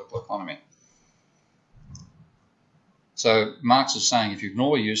previous political economy. So Marx is saying if you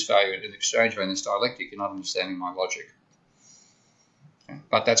ignore use value and exchange value in this dialectic, you're not understanding my logic. Okay?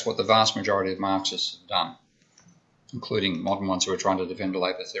 But that's what the vast majority of Marxists have done, including modern ones who are trying to defend a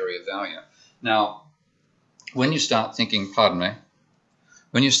labour theory of value. Now, when you start thinking,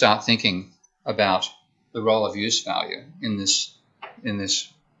 when you start thinking about the role of use value in this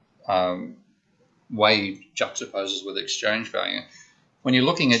way he juxtaposes with exchange value, when you're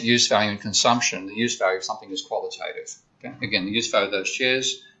looking at use value and consumption, the use value of something is qualitative. Okay? Again, the use value of those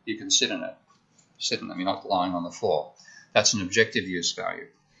chairs, you can sit in it. Sit in them, you're not lying on the floor. That's an objective use value.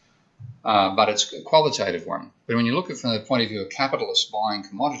 But it's a qualitative one. But when you look at it from the point of view of capitalists buying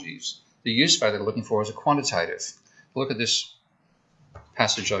commodities, the use value they're looking for is a quantitative. Look at this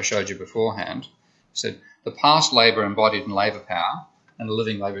passage I showed you beforehand. It said, the past labour embodied in labour power and the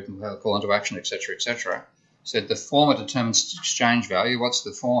living labour can call into action, etc., etc., said the former determines exchange value. What's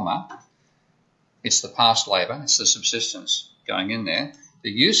the former? It's the past labour, it's the subsistence going in there.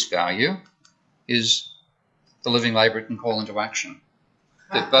 The use value is the living labour it can call into action.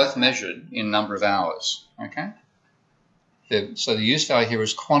 They're both measured in number of hours, okay? So the use value here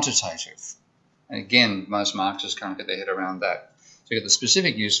is quantitative. And again, most Marxists can't get their head around that. So you get the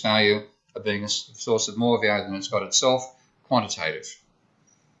specific use value of being a source of more value than it's got itself, quantitative.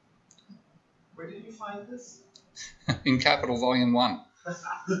 Where did you find this? In Capital Volume 1.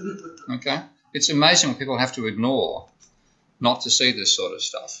 Okay? It's amazing what people have to ignore not to see this sort of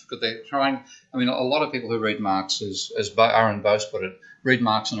stuff. Because they're trying, I mean, a lot of people who read Marx, as Aaron Bose put it, read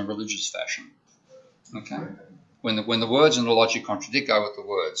Marx in a religious fashion. Okay? When the words and the logic contradict, go with the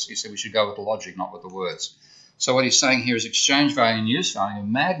words. He said we should go with the logic, not with the words. So what he's saying here is exchange value and use value are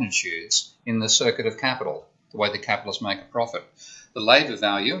magnitudes in the circuit of capital, the way the capitalists make a profit. The labour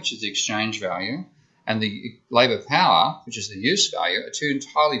value, which is the exchange value, and the labour power, which is the use value, are two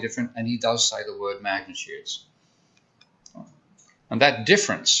entirely different, and he does say the word magnitudes. And that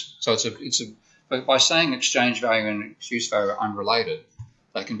difference, so but by saying exchange value and use value are unrelated,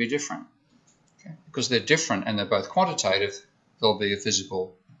 they can be different. Okay? Because they're different and they're both quantitative, there'll be a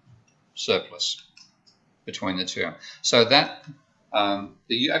physical surplus between the two. So that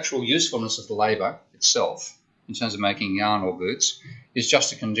the actual usefulness of the labour itself, in terms of making yarn or boots, is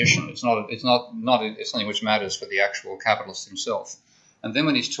just a condition. It's something which matters for the actual capitalist himself. And then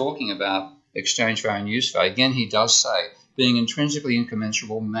when he's talking about exchange value and use value, again he does say being intrinsically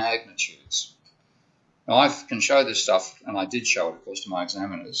incommensurable magnitudes. Now I can show this stuff, and I did show it, of course, to my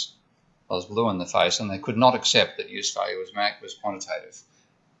examiners. I was blue in the face, and they could not accept that use value was quantitative.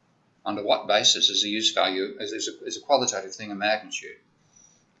 Under what basis is a use value, is a qualitative thing, a magnitude?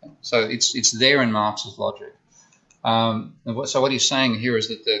 Okay. So it's there in Marx's logic. So what he's saying here is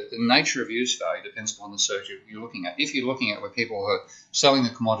that the nature of use value depends upon the circuit you're looking at. If you're looking at where people are selling the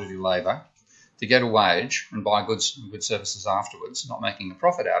commodity labour to get a wage and buy goods and good services afterwards, not making a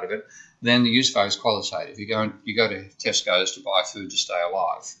profit out of it, then the use value is qualitative. You go to Tesco's to buy food to stay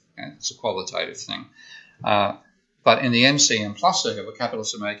alive. Okay? It's a qualitative thing. But in the MCM plus circuit where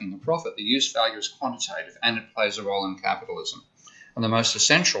capitalists are making a profit, the use value is quantitative and it plays a role in capitalism. And the most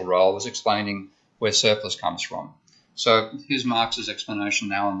essential role is explaining where surplus comes from. So here's Marx's explanation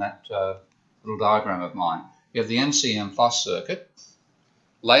now on that little diagram of mine. You have the MCM plus circuit,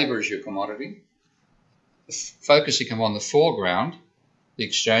 labour is your commodity. Focusing on the foreground, the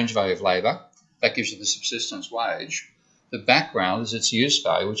exchange value of labour, that gives you the subsistence wage. The background is its use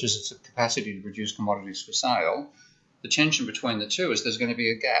value, which is its capacity to produce commodities for sale. The tension between the two is there's going to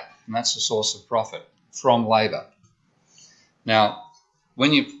be a gap, and that's the source of profit from labour. Now,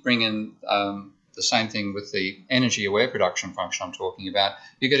 when you bring in the same thing with the energy-aware production function I'm talking about,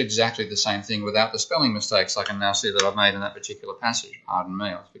 you get exactly the same thing without the spelling mistakes I can now see that I've made in that particular passage. Pardon me,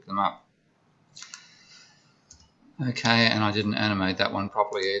 I'll pick them up. Okay, and I didn't animate that one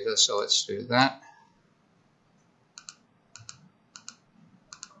properly either, so let's do that.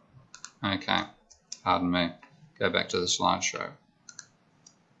 Okay, pardon me. Go back to the slideshow.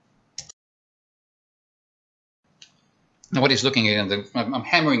 Now what he's looking at, and I'm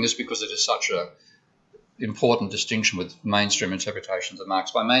hammering this because it is such an important distinction with mainstream interpretations of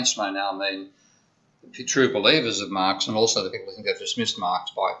Marx. By mainstream I now mean the true believers of Marx, and also the people who think they've dismissed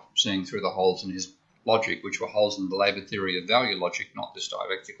Marx by seeing through the holes in his logic, which were holes in the labour theory of value logic, not this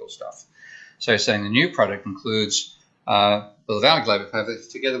dialectical stuff. So he's saying the new product includes the value of labour power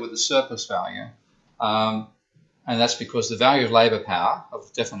together with the surplus value, and that's because the value of labour power of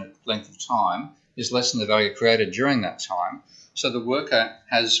a definite length of time is less than the value created during that time. So the worker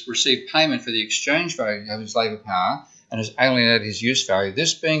has received payment for the exchange value of his labour power and has alienated his use value,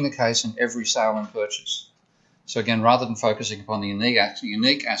 this being the case in every sale and purchase. So again, rather than focusing upon the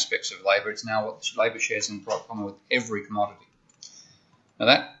unique aspects of labour, it's now what labour shares in common with every commodity. Now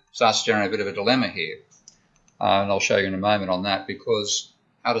that starts to generate a bit of a dilemma here, and I'll show you in a moment on that, because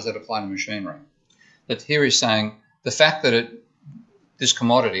how does that apply to machinery? That here he's saying the fact that this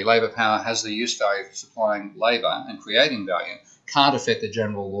commodity, labour power, has the use value for supplying labour and creating value can't affect the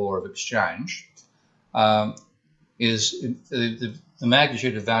general law of exchange. Is the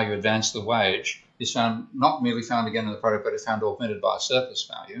magnitude of value advanced the wage is found, not merely found again in the product, but is found augmented by a surplus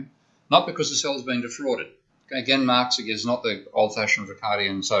value, not because the seller has been defrauded. Again, Marx is not the old-fashioned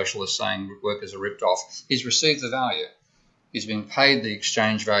Ricardian socialist saying workers are ripped off. He's received the value. He's been paid the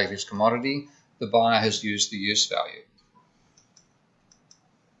exchange value of his commodity. The buyer has used the use value.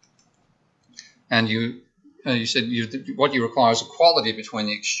 And you said what you require is equality between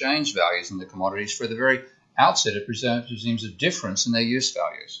the exchange values and the commodities. For the very outset, it presumes a difference in their use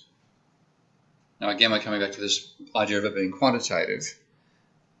values. Now, again, we're coming back to this idea of it being quantitative.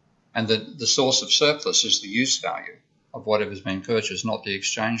 And the source of surplus is the use value of whatever's been purchased, not the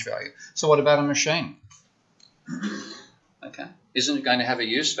exchange value. So what about a machine? Okay. Isn't it going to have a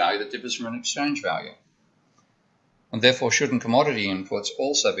use value that differs from an exchange value? And therefore, shouldn't commodity inputs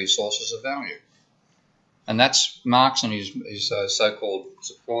also be sources of value? And that's Marx and his so-called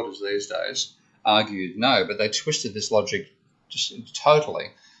supporters these days argued no, but they twisted this logic just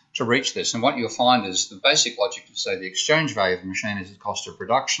totally to reach this. And what you'll find is the basic logic to say the exchange value of a machine is the cost of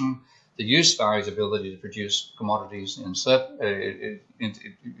production, the use value is ability to produce commodities from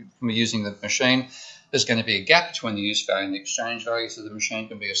using the machine. There's going to be a gap between the use value and the exchange value, so the machine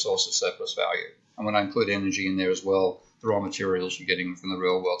can be a source of surplus value. And when I include energy in there as well, the raw materials you're getting from the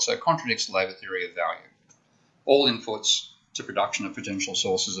real world. So it contradicts the labour theory of value. All inputs to production are potential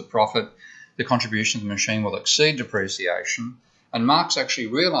sources of profit. The contribution of the machine will exceed depreciation. And Marx actually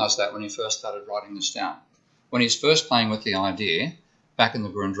realised that when he first started writing this down. When he's first playing with the idea, back in the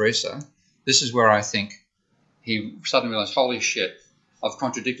Grundrisse, this is where I think he suddenly realised, holy shit, I've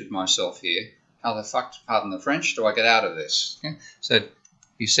contradicted myself here. How the fuck, pardon the French, do I get out of this? Okay? So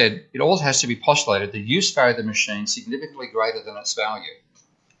he said, it also has to be postulated the use value of the machine significantly greater than its value,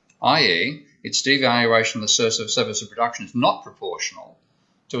 i.e., its devaluation of the surface of production is not proportional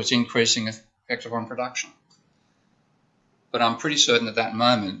to its increasing effect upon production. But I'm pretty certain at that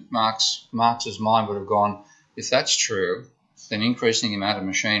moment, Marx's mind would have gone, if that's true, then increasing the amount of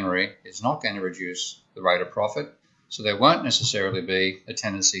machinery is not going to reduce the rate of profit, so there won't necessarily be a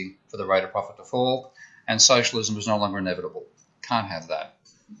tendency for the rate of profit to fall, and socialism is no longer inevitable. Can't have that.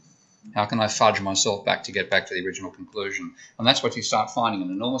 How can I fudge myself back to get back to the original conclusion? And that's what you start finding,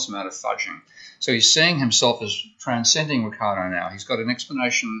 an enormous amount of fudging. So he's seeing himself as transcending Ricardo now. He's got an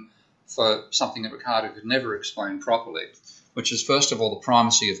explanation for something that Ricardo could never explain properly, which is, first of all, the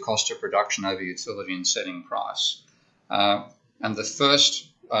primacy of cost of production over utility in setting price. And the first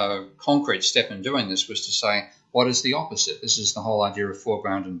concrete step in doing this was to say, what is the opposite? This is the whole idea of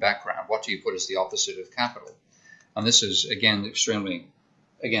foreground and background. What do you put as the opposite of capital? And this is, again,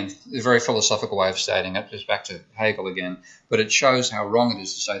 a very philosophical way of stating it, just back to Hegel again, but it shows how wrong it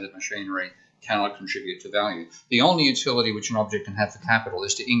is to say that machinery cannot contribute to value. The only utility which an object can have for capital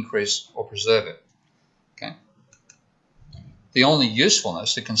is to increase or preserve it. Okay? The only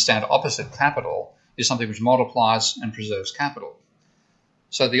usefulness that can stand opposite capital is something which multiplies and preserves capital.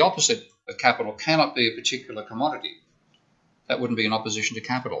 So the opposite of capital cannot be a particular commodity. That wouldn't be in opposition to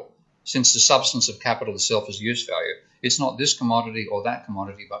capital. Since the substance of capital itself is use value, it's not this commodity or that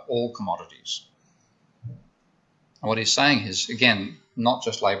commodity, but all commodities. And what he's saying is, again, not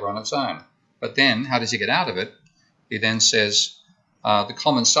just labour on its own. But then, how does he get out of it? He then says the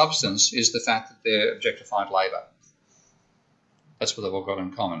common substance is the fact that they're objectified labour. That's what they've all got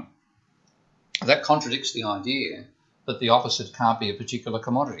in common. That contradicts the idea that the opposite can't be a particular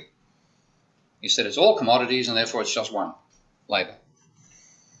commodity. He said it's all commodities and therefore it's just one, labour.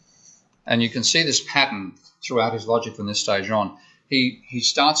 And you can see this pattern throughout his logic from this stage on. He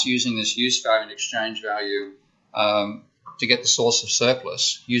starts using this use value and exchange value to get the source of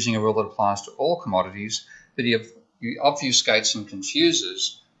surplus, using a rule that applies to all commodities, but he obfuscates and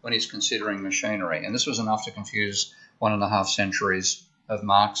confuses when he's considering machinery. And this was enough to confuse 1.5 centuries of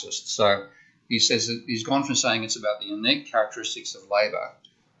Marxists. So he says that he's gone from saying it's about the unique characteristics of labour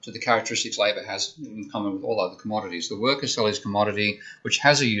to the characteristics labour has in common with all other commodities. The worker sells his commodity, which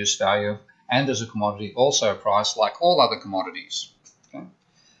has a use value, and as a commodity also a price like all other commodities. Okay?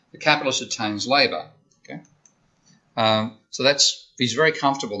 The capitalist attains labour. Okay? So he's very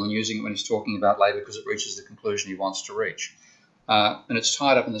comfortable in using it when he's talking about labour because it reaches the conclusion he wants to reach. And it's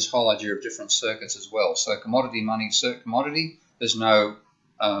tied up in this whole idea of different circuits as well. So commodity, money, commodity, there's no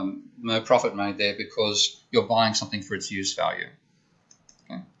profit made there because you're buying something for its use value.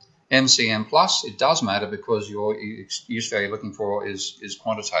 Okay? MCM plus, it does matter because your use value you're looking for is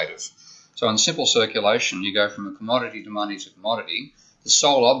quantitative. So in simple circulation, you go from a commodity to money to commodity. The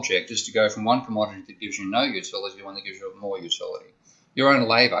sole object is to go from one commodity that gives you no utility to one that gives you more utility. Your own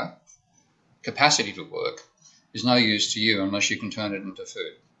labour, capacity to work, is no use to you unless you can turn it into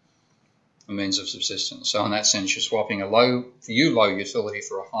food, a means of subsistence. So in that sense, you're swapping a low utility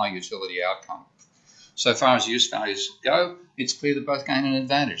for a high utility outcome. So far as use values go, it's clear that both gain an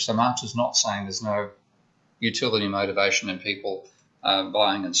advantage. So Marx is not saying there's no utility motivation in people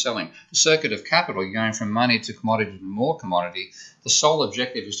buying and selling. The circuit of capital, you're going from money to commodity to more commodity. The sole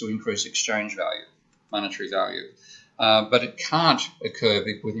objective is to increase exchange value, monetary value. But it can't occur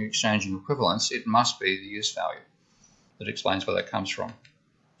when you're exchanging equivalents. It must be the use value. That explains where that comes from.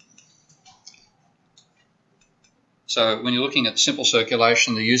 So when you're looking at simple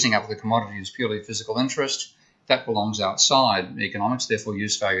circulation, the using up of the commodity is purely physical interest. That belongs outside economics, therefore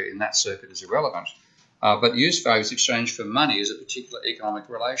use value in that circuit is irrelevant. But use value is exchanged for money is a particular economic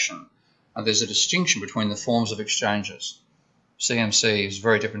relation. And there's a distinction between the forms of exchanges. CMC is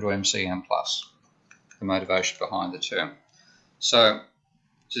very different to MCM+, the motivation behind the term. So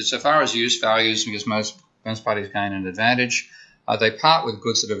far as use values, because most parties gain an advantage, they part with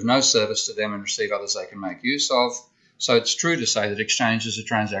goods that have no service to them and receive others they can make use of. So it's true to say that exchange is a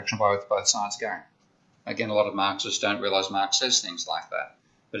transaction by which both sides gain. Again, a lot of Marxists don't realise Marx says things like that,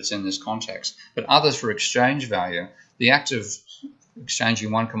 but it's in this context. But others for exchange value, the act of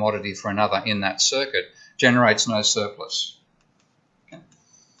exchanging one commodity for another in that circuit generates no surplus. Okay.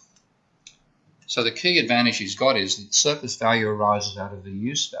 So the key advantage he's got is that surplus value arises out of the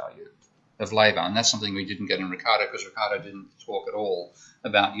use value of labour, and that's something we didn't get in Ricardo because Ricardo didn't talk at all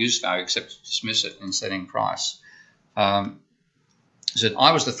about use value except to dismiss it in setting price. So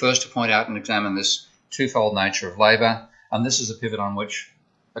I was the first to point out and examine this twofold nature of labour, and this is a pivot on which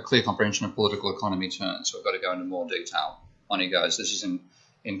a clear comprehension of political economy turns. So I've got to go into more detail. On he goes. This is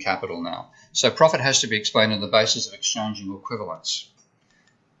in capital now. So profit has to be explained on the basis of exchanging equivalents.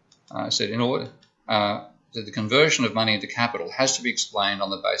 I said in order that the conversion of money into capital has to be explained on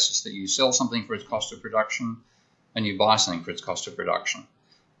the basis that you sell something for its cost of production and you buy something for its cost of production.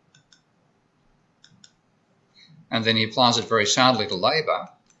 And then he applies it very soundly to labour.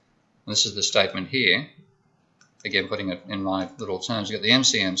 This is the statement here. Again, putting it in my little terms. You've got the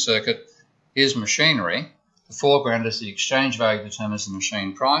MCM circuit. Here's machinery. The foreground is the exchange value determines the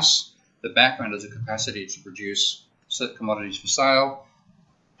machine price. The background is the capacity to produce commodities for sale.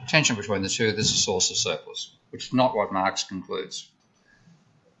 The tension between the two, this is a source of surplus, which is not what Marx concludes.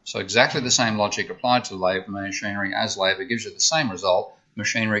 So exactly the same logic applied to labour, machinery as labour gives you the same result.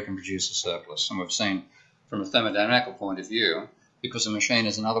 Machinery can produce a surplus. And we've seen from a thermodynamical point of view, because a machine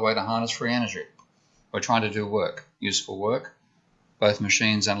is another way to harness free energy. We're trying to do work, useful work. Both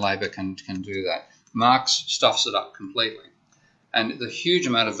machines and labour can do that. Marx stuffs it up completely. And the huge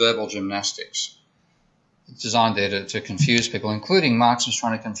amount of verbal gymnastics designed there to confuse people, including Marx was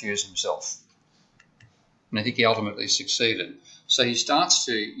trying to confuse himself. And I think he ultimately succeeded. So he starts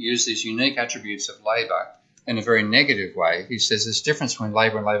to use these unique attributes of labour in a very negative way. He says this difference between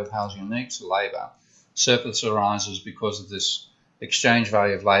labour and labour power is unique to labour. Surplus arises because of this exchange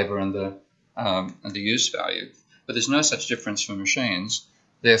value of labour and the use value. But there's no such difference for machines.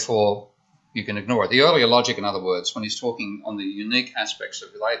 Therefore, you can ignore it. The earlier logic, in other words, when he's talking on the unique aspects of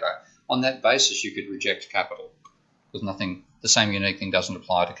labour, on that basis you could reject capital. Because the same unique thing doesn't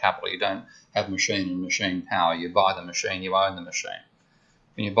apply to capital. You don't have machine and machine power. You buy the machine, you own the machine.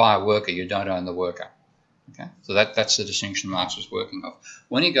 When you buy a worker, you don't own the worker. Okay? So that's the distinction Marx was working off.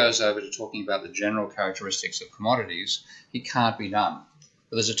 When he goes over to talking about the general characteristics of commodities, he can't be done.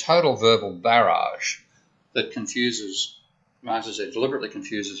 But there's a total verbal barrage that confuses, Marx has said, deliberately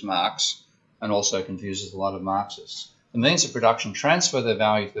confuses Marx and also confuses a lot of Marxists. The means of production transfer their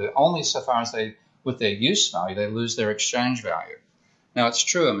value to only so far as they, with their use value, they lose their exchange value. Now, it's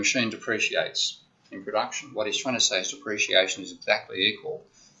true a machine depreciates in production. What he's trying to say is depreciation is exactly equal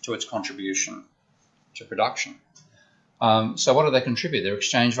to its contribution to production. So what do they contribute? Their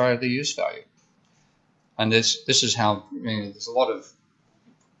exchange value, their use value. And this is how, there's a lot of,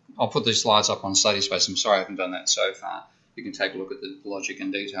 I'll put these slides up on study space. I'm sorry I haven't done that so far. You can take a look at the logic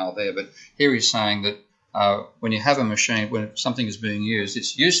in detail there. But here he's saying that when you have a machine, when something is being used,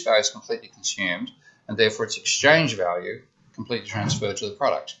 its use value is completely consumed, and therefore its exchange value completely transferred to the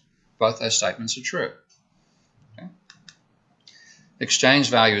product. Both those statements are true. Okay. Exchange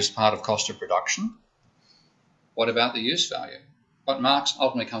value is part of cost of production. What about the use value? What Marx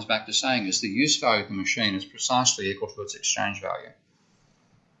ultimately comes back to saying is the use value of the machine is precisely equal to its exchange value,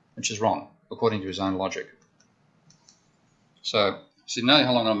 which is wrong, according to his own logic. So you know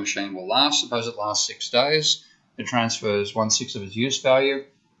how long a machine will last. Suppose it lasts 6 days. It transfers 1/6 of its use value,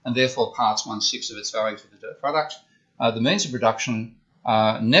 and therefore parts 1/6 of its value to the product. The means of production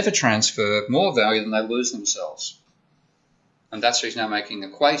never transfer more value than they lose themselves. And that's what he's now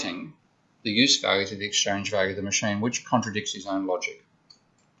equating the use value to the exchange value of the machine, which contradicts his own logic.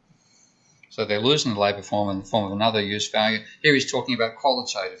 So they're losing the labour form in the form of another use value. Here he's talking about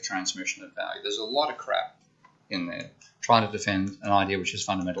qualitative transmission of value. There's a lot of crap in there trying to defend an idea which is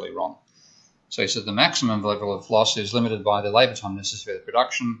fundamentally wrong. So he said the maximum level of loss is limited by the labour time necessary for the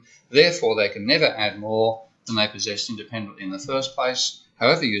production. Therefore, they can never add more than they possessed independently in the first place,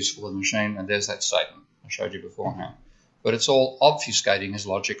 however useful the machine, and there's that statement I showed you beforehand. But it's all obfuscating his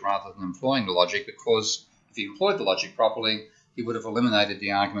logic rather than employing the logic, because if he employed the logic properly, he would have eliminated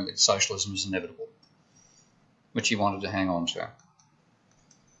the argument that socialism is inevitable, which he wanted to hang on to.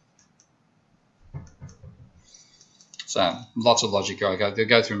 So lots of logic. They'll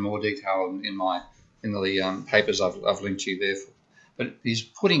go through more detail in the papers I've linked to you there. But he's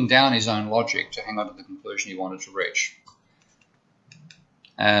putting down his own logic to hang on to the conclusion he wanted to reach.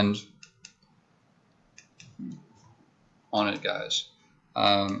 And on it goes.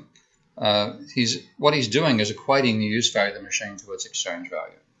 What he's doing is equating the use value of the machine to its exchange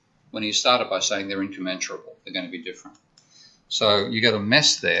value, when he started by saying they're incommensurable, they're going to be different. So you get a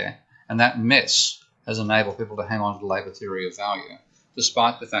mess there, and that mess has enabled people to hang on to the labour theory of value,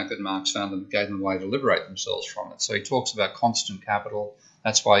 despite the fact that Marx gave them a way to liberate themselves from it. So he talks about constant capital.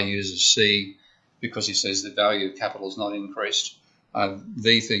 That's why he uses C, because he says the value of capital is not increased.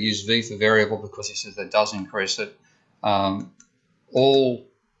 Use V for variable, because he says that does increase it. All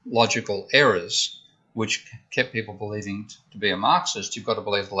logical errors which kept people believing to be a Marxist, you've got to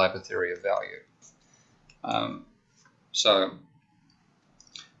believe the labour theory of value. So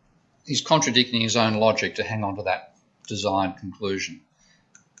he's contradicting his own logic to hang on to that desired conclusion.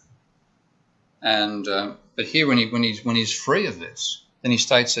 And but here, when he's free of this, then he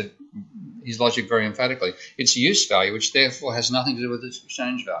states that his logic very emphatically, its use value, which therefore has nothing to do with its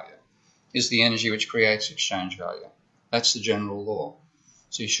exchange value, is the energy which creates exchange value. That's the general law.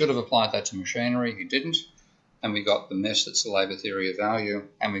 So he should have applied that to machinery. He didn't, and we got the mess that's the labour theory of value,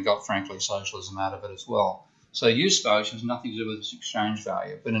 and we got, frankly, socialism out of it as well. So use value has nothing to do with its exchange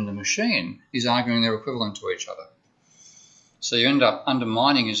value, but in the machine, he's arguing they're equivalent to each other. So you end up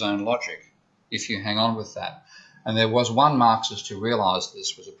undermining his own logic if you hang on with that. And there was one Marxist who realised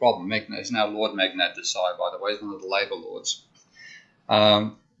this was a problem. He's now Lord Magnat Desai, by the way, he's one of the Labour lords.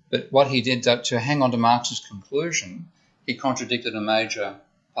 But what he did to hang on to Marx's conclusion, he contradicted a major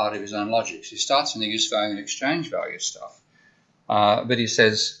part of his own logic. He starts in the use value and exchange value stuff. But he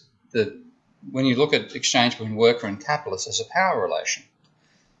says that when you look at exchange between worker and capitalist, there's a power relation.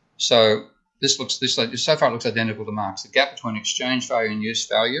 So so far it looks identical to Marx. The gap between exchange value and use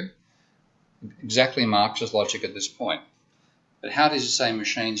value, exactly Marx's logic at this point. But how does he say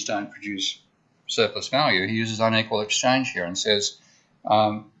machines don't produce surplus value? He uses unequal exchange here and says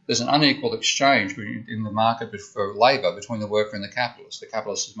there's an unequal exchange in the market for labour between the worker and the capitalist. The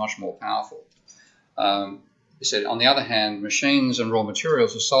capitalist is much more powerful. He said, on the other hand, machines and raw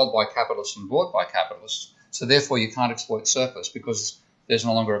materials are sold by capitalists and bought by capitalists, so therefore you can't exploit surplus because there's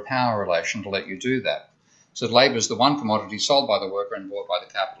no longer a power relation to let you do that. So labour is the one commodity sold by the worker and bought by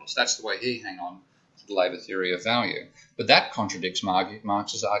the capitalist. That's the way he hang on to the labour theory of value. But that contradicts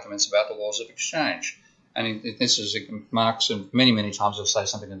Marx's arguments about the laws of exchange. And this is Marx, and many, many times will say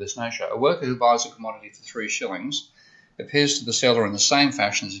something of this nature. A worker who buys a commodity for 3 shillings appears to the seller in the same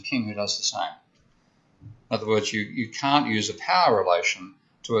fashion as a king who does the same. In other words, you can't use a power relation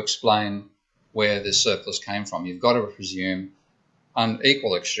to explain where this surplus came from. You've got to presume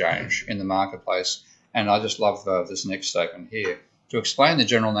unequal exchange in the marketplace. And I just love this next statement here. To explain the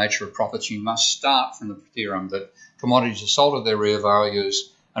general nature of profits, you must start from the theorem that commodities are sold at their real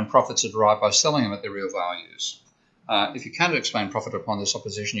values and profits are derived by selling them at their real values. If you cannot explain profit upon this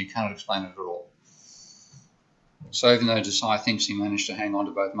opposition, you cannot explain it at all. So even though Desai thinks he managed to hang on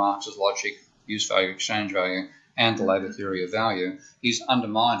to both Marx's logic, use value, exchange value, and the labour theory of value, he's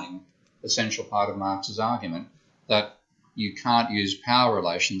undermining the essential part of Marx's argument that you can't use power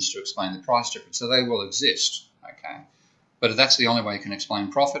relations to explain the price difference. So they will exist, okay? But if that's the only way you can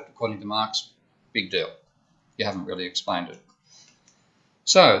explain profit, according to Marx, big deal. You haven't really explained it.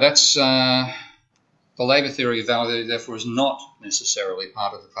 So that's the labour theory of value, therefore, is not necessarily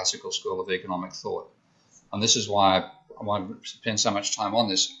part of the classical school of economic thought. And this is why I want to spend so much time on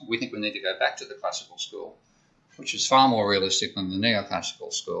this. We think we need to go back to the classical school, which is far more realistic than the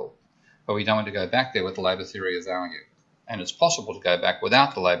neoclassical school. But we don't want to go back there with the labour theory of value. And it's possible to go back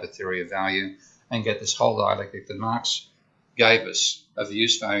without the labour theory of value and get this whole dialectic that Marx gave us of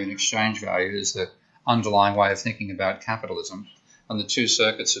use value and exchange value as the underlying way of thinking about capitalism, and the two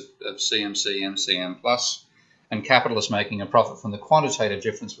circuits of CMC, MCM plus, and capitalists making a profit from the quantitative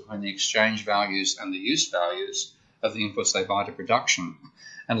difference between the exchange values and the use values of the inputs they buy to production.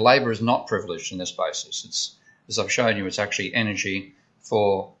 And labour is not privileged in this basis. It's, as I've shown you, it's actually energy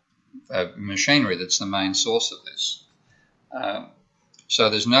for machinery that's the main source of this. So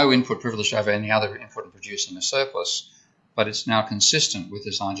there's no input privilege over any other input in producing a surplus, but it's now consistent with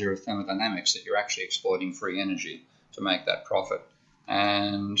this idea of thermodynamics that you're actually exploiting free energy to make that profit.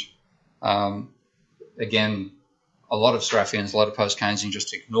 And again, a lot of Straffians, a lot of post-Keynesians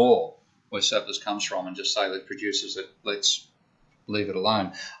just ignore where surplus comes from and just say that produces it, let's leave it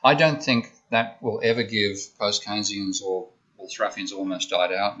alone. I don't think that will ever give post-Keynesians, or Straffians almost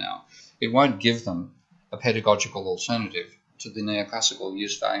died out now, it won't give them a pedagogical alternative to the neoclassical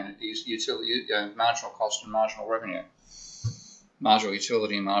use value, marginal cost and marginal revenue, marginal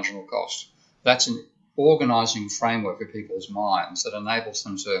utility and marginal cost. That's an organising framework for people's minds that enables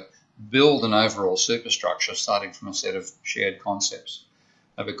them to build an overall superstructure starting from a set of shared concepts.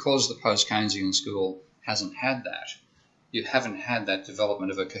 Now, because the post-Keynesian school hasn't had that, you haven't had that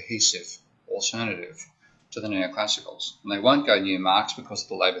development of a cohesive alternative to the neoclassicals. And they won't go near Marx because of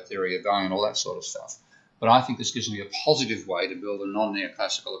the labour theory of value and all that sort of stuff. But I think this gives me a positive way to build a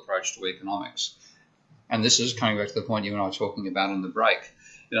non-neoclassical approach to economics. And this is coming back to the point you and I were talking about in the break.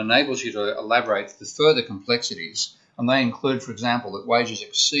 It enables you to elaborate the further complexities, and they include, for example, that wages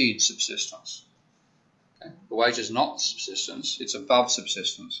exceed subsistence. Okay? The wage is not subsistence, it's above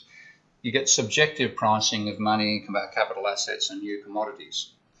subsistence. You get subjective pricing of money, capital assets and new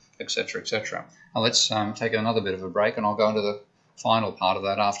commodities, etc., etc. Now let's take another bit of a break, and I'll go into the final part of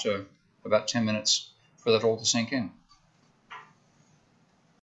that after about 10 minutes for that all to sink in.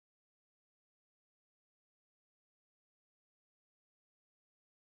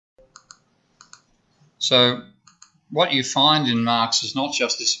 So what you find in Marx is not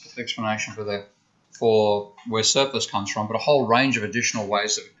just this explanation for where surplus comes from, but a whole range of additional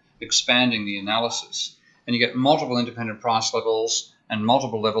ways of expanding the analysis. And you get multiple independent price levels and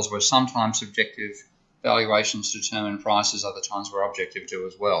multiple levels where sometimes subjective valuations determine prices, other times where objective do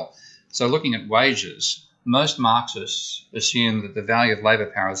as well. So looking at wages, most Marxists assume that the value of labour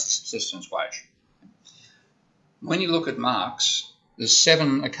power is the subsistence wage. When you look at Marx, there's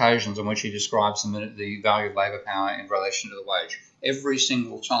 7 occasions on which he describes the value of labour power in relation to the wage. Every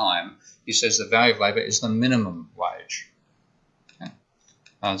single time he says the value of labour is the minimum wage. Okay.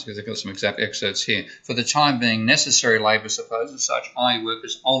 So I've got some exact excerpts here. For the time being, necessary labour supposed as such, i.e.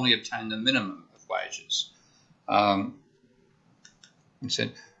 workers only obtain the minimum of wages. He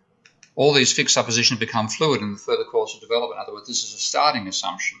said, all these fixed suppositions become fluid in the further course of development. In other words, this is a starting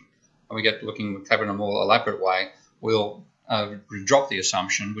assumption. When we get looking at Capital in a more elaborate way, we'll drop the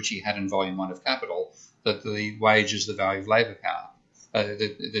assumption, which he had in Volume 1 of Capital, that the wage is the value of labour power.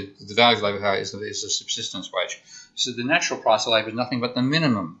 The value of labour power is the subsistence wage. So the natural price of labour is nothing but the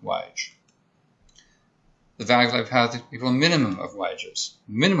minimum wage. The value of labour power is equal to the minimum of wages.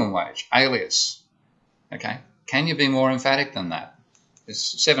 Minimum wage, alias. Okay, can you be more emphatic than that? There's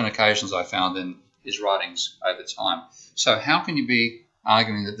 7 occasions I found in his writings over time. So how can you be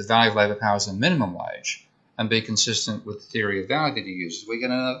arguing that the value of labour power is the minimum wage and be consistent with the theory of value that he uses. You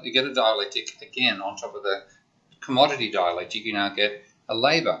get a dialectic again on top of the commodity dialectic. You now get a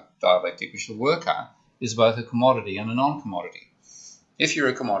labour dialectic, which the worker is both a commodity and a non-commodity. If you're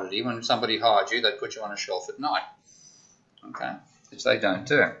a commodity, when somebody hired you, they put you on a shelf at night, okay, which they don't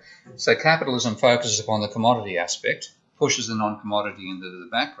do. So capitalism focuses upon the commodity aspect, pushes the non-commodity into the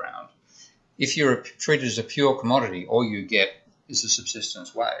background. If you're treated as a pure commodity, all you get is a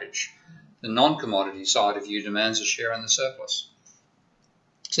subsistence wage. The non-commodity side of you demands a share in the surplus.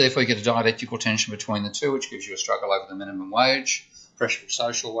 So therefore you get a dialectical tension between the two, which gives you a struggle over the minimum wage, pressure of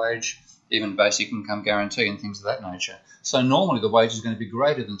social wage, even basic income guarantee and things of that nature. So normally the wage is going to be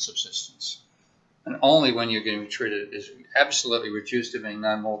greater than subsistence. And only when you're going to be treated as absolutely reduced to being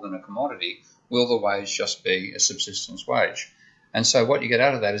no more than a commodity will the wage just be a subsistence wage. And so what you get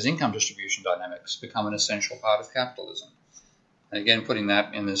out of that is income distribution dynamics become an essential part of capitalism. And again, putting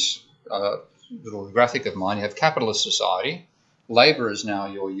that in this little graphic of mine, you have capitalist society. Labour is now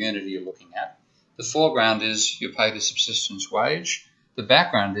your unity you're looking at. The foreground is you're paid a subsistence wage. The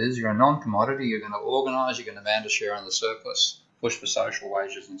background is you're a non-commodity, you're going to organise, you're going to demand a share in the surplus, push for social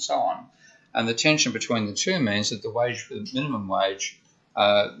wages and so on. And the tension between the two means that the minimum wage,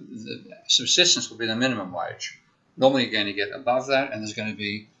 the subsistence will be the minimum wage. Normally you're going to get above that, and there's going to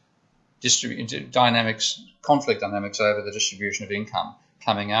be conflict dynamics over the distribution of income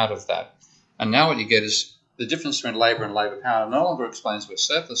coming out of that. And now what you get is the difference between labour and labour power no longer explains where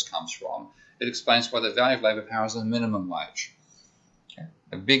surplus comes from. It explains why the value of labour power is the minimum wage. Okay.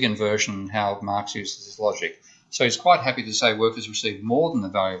 A big inversion in how Marx uses his logic. So he's quite happy to say workers receive more than the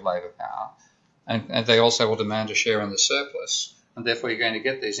value of labour power, and they also will demand a share in the surplus, and therefore you're going to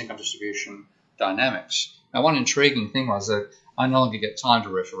get these income distribution dynamics. Now, one intriguing thing was that I no longer get time to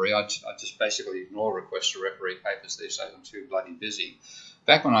referee. I just basically ignore requests to referee papers these days. I'm too bloody busy.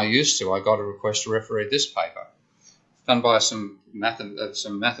 Back when I used to, I got a request to referee this paper, done by some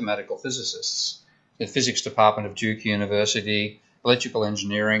mathematical physicists, the physics department of Duke University, electrical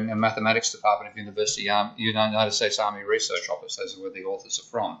engineering, and mathematics department of United States Army Research Office. Those are where the authors are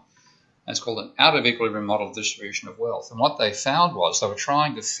from. And it's called an out-of-equilibrium model of distribution of wealth. And what they found was they were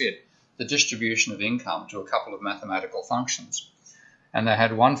trying to fit the distribution of income to a couple of mathematical functions. And they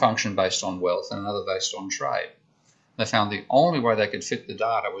had one function based on wealth and another based on trade. They found the only way they could fit the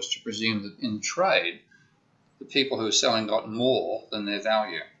data was to presume that in trade, the people who were selling got more than their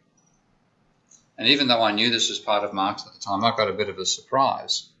value. And even though I knew this was part of Marx at the time, I got a bit of a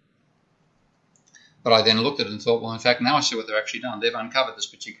surprise. But I then looked at it and thought, well, in fact, now I see what they've actually done. They've uncovered this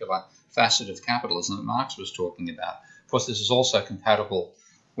particular facet of capitalism that Marx was talking about. Of course, this is also compatible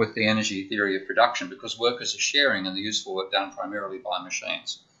with the energy theory of production because workers are sharing in the useful work done primarily by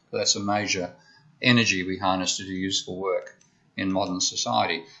machines. So that's a major energy we harness to do useful work in modern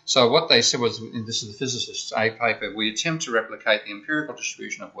society. So what they said was, and this is the physicists' paper, we attempt to replicate the empirical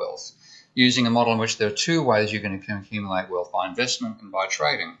distribution of wealth using a model in which there are two ways you're going to accumulate wealth, by investment and by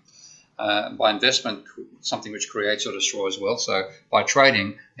trading. By investment, something which creates or destroys wealth. So by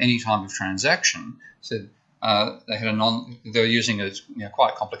trading, any type of transaction. So they were using a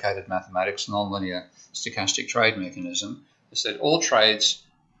quite complicated mathematics, nonlinear stochastic trade mechanism. They said all trades,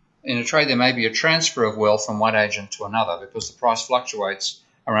 in a trade there may be a transfer of wealth from one agent to another because the price fluctuates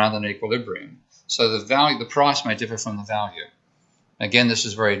around an equilibrium. So the price may differ from the value. Again, this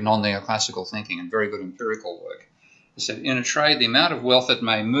is very non-neoclassical thinking and very good empirical work. They said in a trade, the amount of wealth that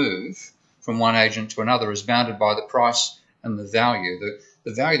may move from one agent to another is bounded by the price and the value.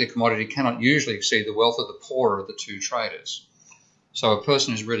 The value of the commodity cannot usually exceed the wealth of the poorer of the two traders. So a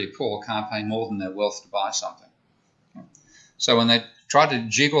person who's really poor can't pay more than their wealth to buy something. So when they try to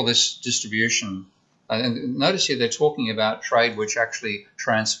jiggle this distribution, and notice here they're talking about trade which actually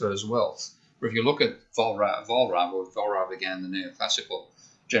transfers wealth. But if you look at Volra began the neoclassical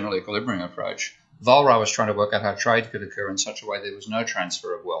general equilibrium approach. Volra was trying to work out how trade could occur in such a way there was no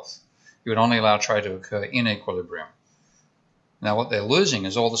transfer of wealth. You would only allow trade to occur in equilibrium. Now what they're losing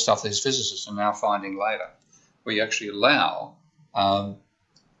is all the stuff these physicists are now finding later, where you actually allow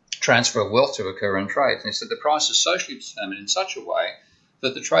transfer of wealth to occur in trade. And they said the price is socially determined in such a way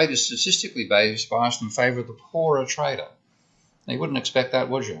that the trade is statistically biased in favour of the poorer trader. Now, you wouldn't expect that,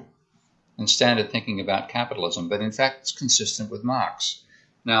 would you, in standard thinking about capitalism, but in fact it's consistent with Marx.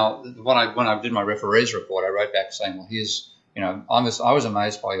 Now, when I did my referees report, I wrote back saying, well, here's, I was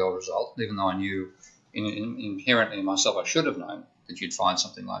amazed by your result, even though I knew inherently in myself I should have known that you'd find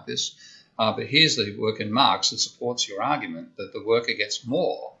something like this. But here's the work in Marx that supports your argument that the worker gets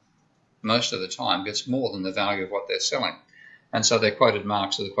more, most of the time, gets more than the value of what they're selling. And so they quoted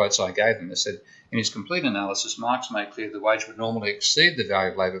Marx, or the quotes I gave them. They said, in his complete analysis, Marx made clear the wage would normally exceed the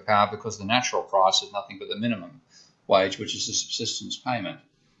value of labour power because the natural price is nothing but the minimum wage, which is the subsistence payment.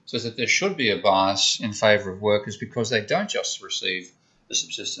 So that there should be a bias in favour of workers because they don't just receive the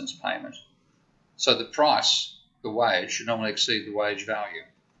subsistence payment. So the price, the wage, should normally exceed the wage value.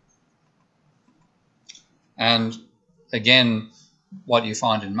 And again, what you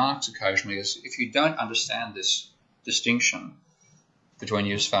find in Marx occasionally is if you don't understand this distinction between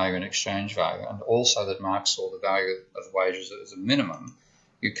use value and exchange value, and also that Marx saw the value of wages as a minimum,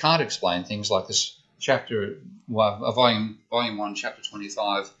 you can't explain things like this chapter, volume 1, chapter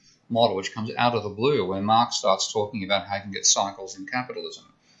 25 model, which comes out of the blue, where Marx starts talking about how you can get cycles in capitalism.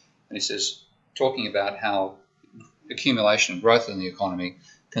 And he says, talking about how accumulation and growth in the economy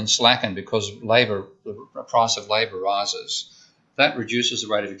can slacken because the price of labour rises. That reduces the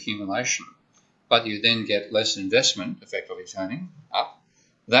rate of accumulation, but you then get less investment, effectively turning up.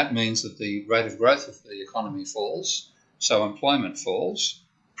 That means that the rate of growth of the economy falls, so employment falls.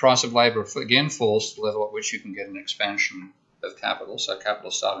 Price of labour again falls to the level at which you can get an expansion of capital, so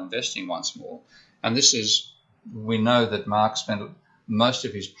capital start investing once more. And this is, we know that Marx spent most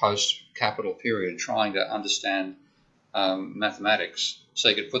of his post-capital period trying to understand mathematics so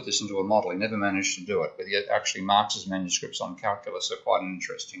he could put this into a model. He never managed to do it, but yet actually Marx's manuscripts on calculus are quite an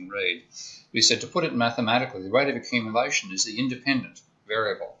interesting read. He said to put it mathematically, the rate of accumulation is the independent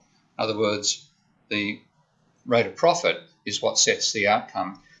variable. In other words, the rate of profit is what sets the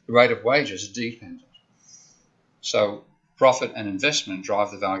outcome. The rate of wages is dependent. So profit and investment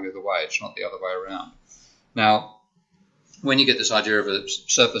drive the value of the wage, not the other way around. Now, when you get this idea of a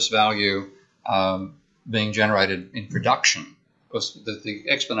surplus value being generated in production, because the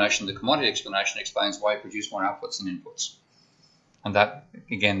explanation, the commodity explanation explains why you produce more outputs than inputs. And that,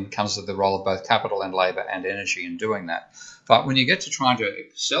 again, comes with the role of both capital and labour and energy in doing that. But when you get to trying to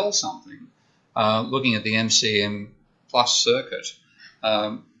sell something, looking at the MCM plus circuit,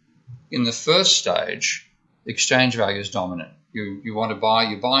 in the first stage, exchange value is dominant. You want to buy,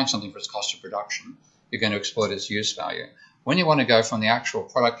 you're buying something for its cost of production. You're going to exploit its use value. When you want to go from the actual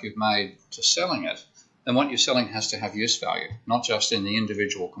product you've made to selling it, then what you're selling has to have use value, not just in the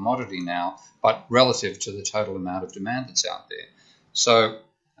individual commodity now, but relative to the total amount of demand that's out there. So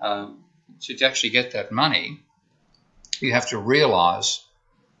to actually get that money, you have to realise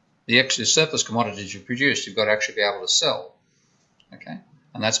the extra surplus commodities you produced, you've got to actually be able to sell. Okay,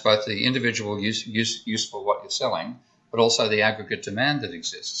 and that's both the individual use for what you're selling, but also the aggregate demand that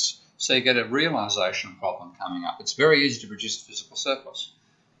exists. So you get a realisation problem coming up. It's very easy to produce a physical surplus.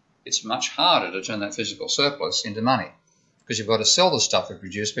 It's much harder to turn that physical surplus into money because you've got to sell the stuff you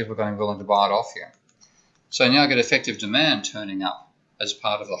produce. People are going to be willing to buy it off you. So now you get effective demand turning up as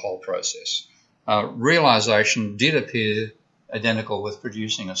part of the whole process. Realisation did appear identical with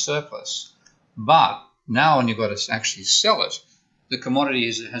producing a surplus, but now when you've got to actually sell it, the commodity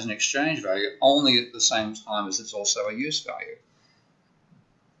has an exchange value only at the same time as it's also a use value.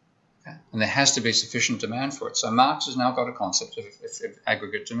 Okay. And there has to be sufficient demand for it. So Marx has now got a concept of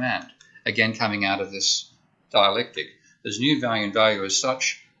aggregate demand, again coming out of this dialectic. There's new value, and value as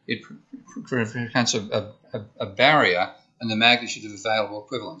such, it presents a barrier in the magnitude of available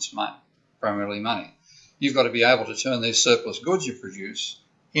equivalents, primarily money. You've got to be able to turn these surplus goods you produce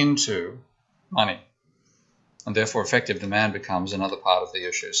into money. And therefore effective demand becomes another part of the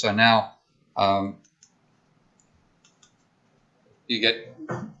issue. So now you get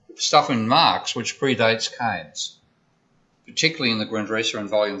stuff in Marx which predates Keynes, particularly in the Grundrisse in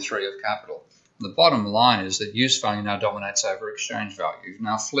Volume 3 of Capital. And the bottom line is that use value now dominates over exchange value. You've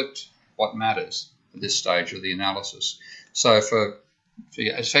now flipped what matters at this stage of the analysis. So for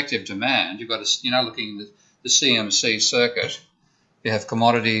effective demand, you've got to, looking at the CMC circuit, you have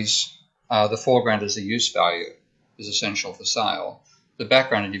commodities, the foreground is the use value, is essential for sale. The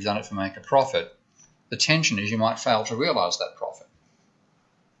background is you've done it to make a profit. The tension is you might fail to realise that profit.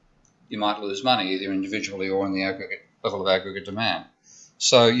 You might lose money either individually or in the aggregate level of aggregate demand.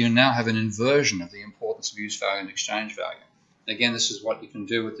 So you now have an inversion of the importance of use value and exchange value. Again, this is what you can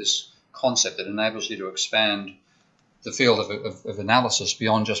do with this concept that enables you to expand the field of analysis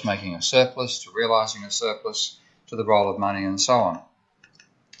beyond just making a surplus to realising a surplus to the role of money and so on.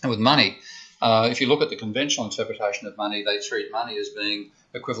 And with money, if you look at the conventional interpretation of money, they treat money as being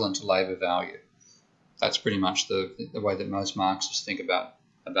equivalent to labour value. That's pretty much the way that most Marxists think about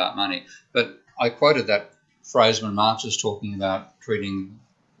money. But I quoted that phrase when Marx was talking about treating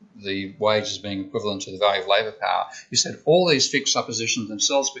the wage as being equivalent to the value of labour power. He said all these fixed suppositions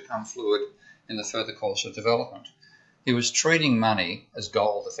themselves become fluid in the further course of development. He was treating money as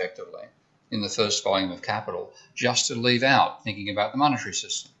gold effectively, in the first volume of Capital, just to leave out thinking about the monetary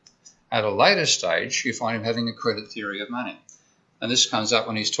system. At a later stage, you find him having a credit theory of money. And this comes up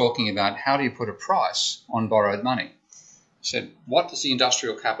when he's talking about how do you put a price on borrowed money. He said, what does the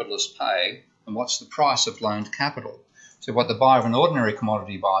industrial capitalist pay and what's the price of loaned capital? So what the buyer of an ordinary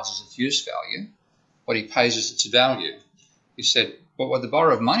commodity buys is its use value. What he pays is its value. He said, but what the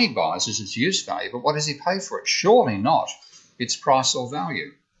borrower of money buys is its use value, but what does he pay for it? Surely not its price or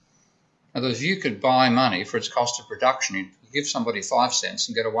value. In other words, if you could buy money for its cost of production, you'd give somebody 5 cents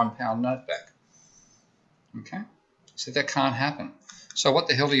and get a £1 note back. Okay? So that can't happen. So what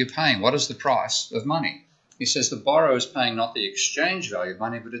the hell are you paying? What is the price of money? He says the borrower is paying not the exchange value of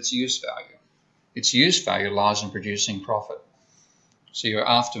money, but its use value. Its use value lies in producing profit. So you're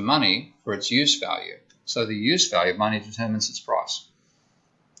after money for its use value. So the use value of money determines its price.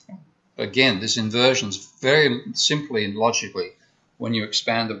 Okay. But again, this inversion is very simply and logically, when you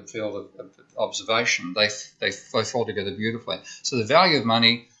expand the field of observation, they fall together beautifully. So the value of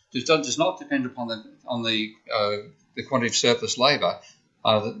money does not depend upon the quantity of surplus labour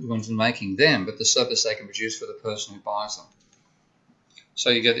when making them, but the surplus they can produce for the person who buys them. So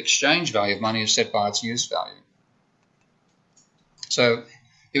you get the exchange value of money is set by its use value. So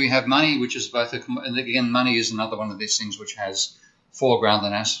here we have money, which is both and again, money is another one of these things which has foreground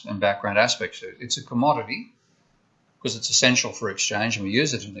and background aspects to it. It's a commodity because it's essential for exchange and we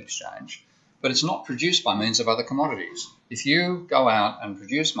use it in exchange, but it's not produced by means of other commodities. If you go out and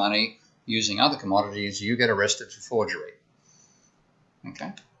produce money using other commodities, you get arrested for forgery.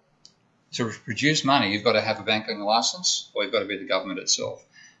 Okay? To produce money, you've got to have a banking license or you've got to be the government itself.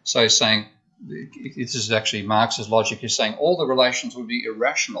 So he's saying, this is actually Marx's logic, he's saying all the relations would be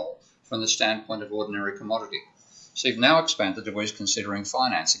irrational from the standpoint of ordinary commodity. So you've now expanded to where he's considering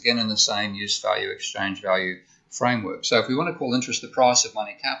finance, again in the same use value, exchange value framework. So if we want to call interest the price of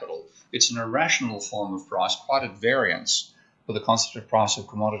money capital, it's an irrational form of price, quite at variance with the concept of price of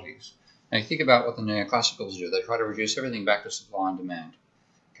commodities. Now you think about what the Neoclassicals do. They try to reduce everything back to supply and demand.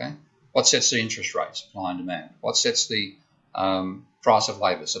 Okay? What sets the interest rate? Supply and demand. What sets the price of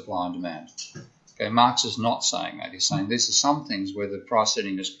labour? Supply and demand. Okay, Marx is not saying that. He's saying these are some things where the price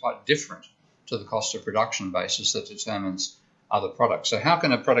setting is quite different to the cost of production basis that determines other products. So how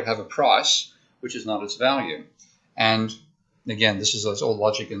can a product have a price which is not its value? And again, this is all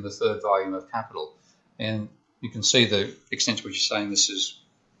logic in the third volume of Capital. And you can see the extent to which you're saying this is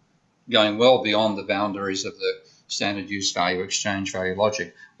going well beyond the boundaries of the standard use value, exchange value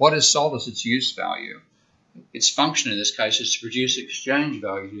logic. What is sold as its use value? Its function in this case is to produce exchange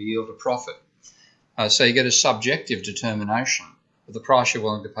value to yield a profit. So you get a subjective determination of the price you're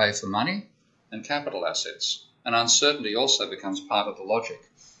willing to pay for money and capital assets. And uncertainty also becomes part of the logic.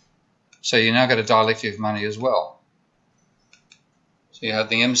 So you now get a dialectic of money as well. So you have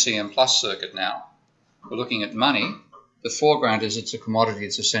the MCM plus circuit now. We're looking at money. The foreground is it's a commodity,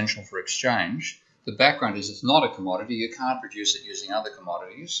 it's essential for exchange. The background is it's not a commodity, you can't produce it using other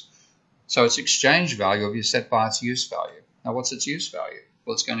commodities. So its exchange value will be set by its use value. Now what's its use value?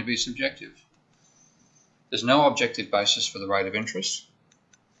 Well, it's going to be subjective. There's no objective basis for the rate of interest.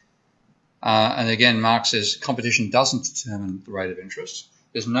 And again, Marx says competition doesn't determine the rate of interest.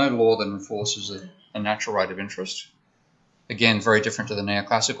 There's no law that enforces a natural rate of interest. Again, very different to the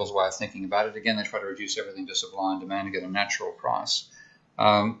Neoclassicals' way of thinking about it. Again, they try to reduce everything to supply and demand to get a natural price.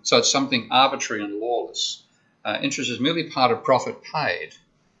 So it's something arbitrary and lawless. Interest is merely part of profit paid.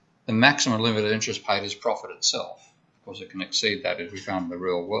 The maximum limit of interest paid is profit itself. Of course, it can exceed that as we found in the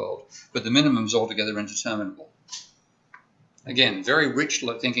real world. But the minimum is altogether indeterminable. Again, very rich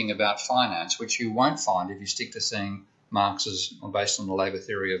thinking about finance, which you won't find if you stick to seeing Marx as based on the labour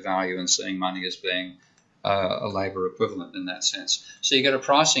theory of value and seeing money as being a labour equivalent in that sense. So you get a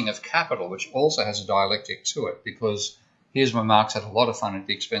pricing of capital, which also has a dialectic to it, because here's where Marx had a lot of fun at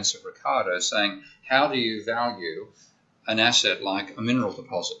the expense of Ricardo, saying, how do you value an asset like a mineral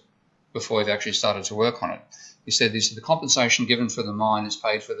deposit before you've actually started to work on it? He said this: the compensation given for the mine is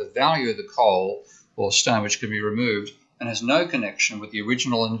paid for the value of the coal or stone which can be removed and has no connection with the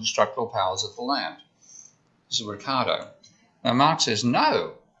original indestructible powers of the land. This is Ricardo. Now Marx says,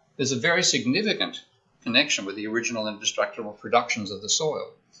 no, there's a very significant connection with the original indestructible productions of the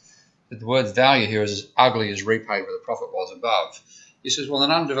soil. The word value here is as ugly as repaid where the profit was above. He says, well,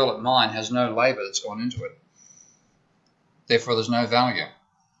 an undeveloped mine has no labour that's gone into it. Therefore, there's no value.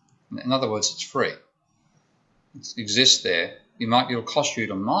 In other words, it's free. It exists there. It'll cost you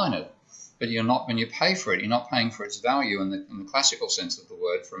to mine it, but you're not, when you pay for it, you're not paying for its value in the classical sense of the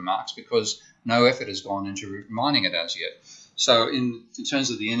word from Marx, because no effort has gone into mining it as yet. So in terms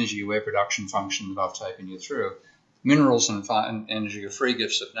of the energy-aware production function that I've taken you through, minerals and energy are free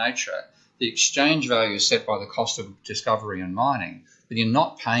gifts of nature. the exchange value is set by the cost of discovery and mining, but you're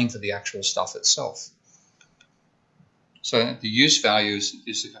not paying for the actual stuff itself. So the use value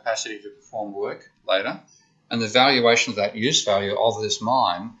is the capacity to perform work later, and the valuation of that use value of this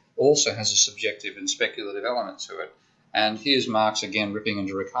mine also has a subjective and speculative element to it. And here's Marx again ripping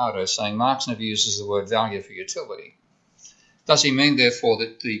into Ricardo, saying Marx never uses the word value for utility. Does he mean, therefore,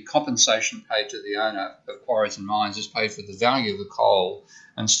 that the compensation paid to the owner of quarries and mines is paid for the value of the coal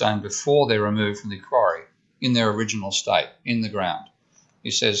and stone before they're removed from the quarry, in their original state, in the ground?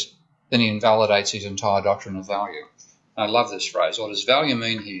 He says, then he invalidates his entire doctrine of value. And I love this phrase. What does value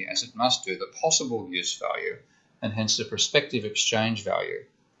mean here? As it must do, the possible use value, and hence the prospective exchange value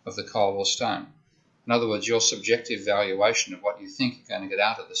of the coal or stone. In other words, your subjective valuation of what you think you're going to get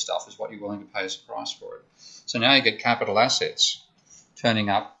out of the stuff is what you're willing to pay as a price for it. So now you get capital assets turning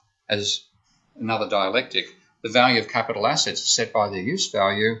up as another dialectic. The value of capital assets is set by their use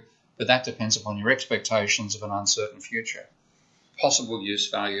value, but that depends upon your expectations of an uncertain future. Possible use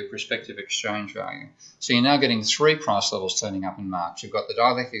value, prospective exchange value. So you're now getting three price levels turning up in Marx. You've got the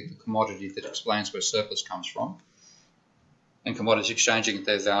dialectic of the commodity that explains where surplus comes from, and commodities exchanging at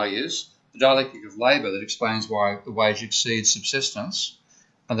their values. The dialectic of labour that explains why the wage exceeds subsistence,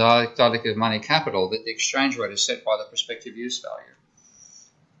 and the dialectic of money capital that the exchange rate is set by the prospective use value.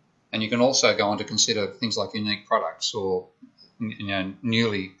 And you can also go on to consider things like unique products or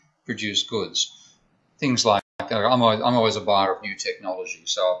newly produced goods. Things like, I'm always a buyer of new technology,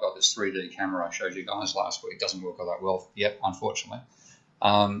 so I've got this 3D camera I showed you guys last week. It doesn't work all that well yet, unfortunately.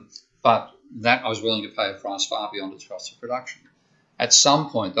 But that I was willing to pay a price far beyond its cost of production. At some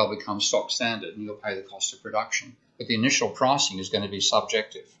point, they'll become stock standard and you'll pay the cost of production. But the initial pricing is going to be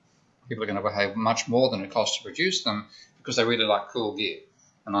subjective. People are going to behave much more than it costs to produce them because they really like cool gear.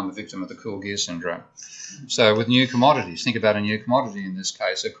 And I'm a victim of the cool gear syndrome. So with new commodities, think about a new commodity in this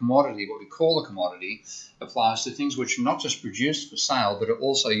case. A commodity, what we call a commodity, applies to things which are not just produced for sale, but are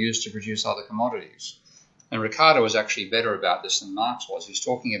also used to produce other commodities. And Ricardo was actually better about this than Marx was. He's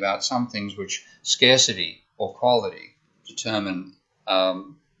talking about some things which scarcity or quality determine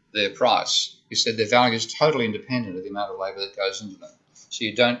their price. He said their value is totally independent of the amount of labour that goes into them. So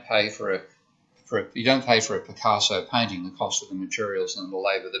you don't pay for a Picasso painting the cost of the materials and the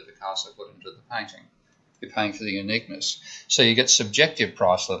labour that Picasso put into the painting. You're paying for the uniqueness. So you get subjective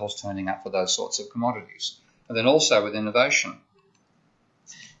price levels turning up for those sorts of commodities. And then also with innovation.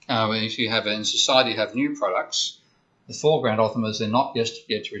 If you have in society you have new products, the foreground of them is they're not yet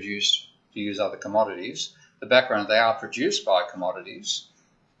produced to use other commodities. The background, they are produced by commodities.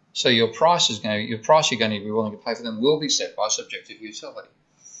 So your price you're going to be willing to pay for them will be set by subjective utility.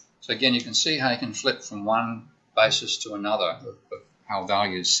 So again, you can see how you can flip from one basis to another of how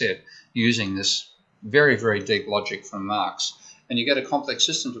value is set using this very, very deep logic from Marx. And you get a complex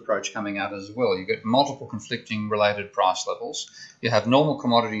systems approach coming out as well. You get multiple conflicting related price levels. You have normal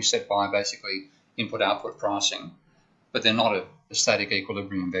commodities set by basically input-output pricing, but they're not a static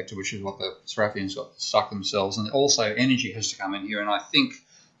equilibrium vector, which is what the Serafians got stuck themselves. And also energy has to come in here. And I think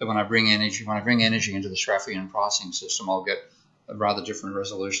that when I bring energy into the Serafian pricing system, I'll get a rather different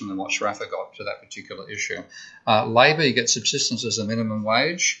resolution than what Schrafer got to that particular issue. Labour, you get subsistence as a minimum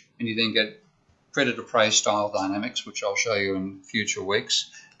wage, and you then get predator-prey style dynamics, which I'll show you in future weeks,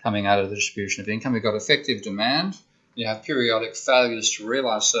 coming out of the distribution of income. You've got effective demand. You have periodic failures to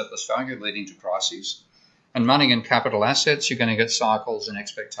realise surplus value leading to crises. And money and capital assets, you're going to get cycles and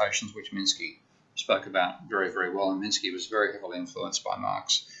expectations, which Minsky spoke about very, very well. And Minsky was very heavily influenced by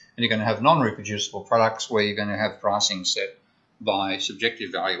Marx. And you're going to have non-reproducible products where you're going to have pricing set by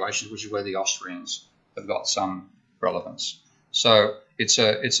subjective valuations, which is where the Austrians have got some relevance. So it's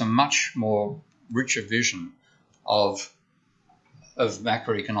a much more richer vision of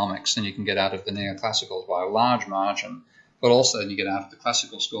macroeconomics than you can get out of the Neoclassicals by a large margin, but also than you get out of the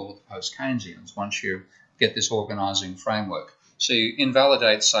classical school with the post-Keynesians once you get this organising framework. So you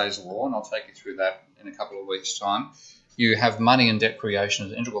invalidate Say's law, and I'll take you through that in a couple of weeks' time. You have money and debt creation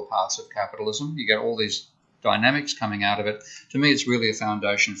as integral parts of capitalism. You get all these dynamics coming out of it. To me, it's really a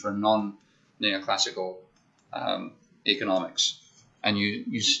foundation for non-neoclassical economics. And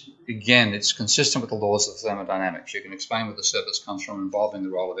again, it's consistent with the laws of thermodynamics. You can explain where the surplus comes from involving the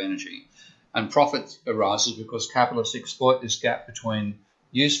role of energy. And profit arises because capitalists exploit this gap between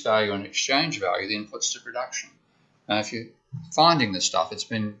use value and exchange value, the inputs to production. Now, if you're finding this stuff, it's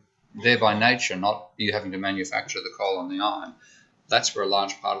been there by nature, not you having to manufacture the coal and the iron. That's where a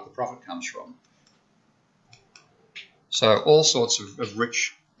large part of the profit comes from. So all sorts of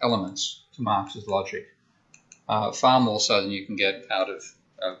rich elements to Marx's logic, far more so than you can get out of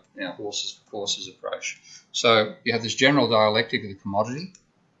horses for courses approach. So you have this general dialectic of the commodity.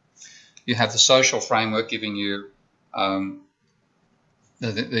 You have the social framework giving you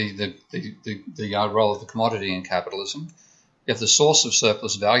the role of the commodity in capitalism. You have the source of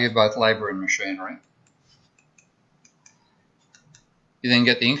surplus value, both labour and machinery. You then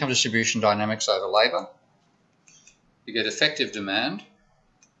get the income distribution dynamics over labour. You get effective demand.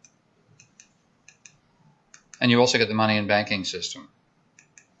 And you also get the money and banking system.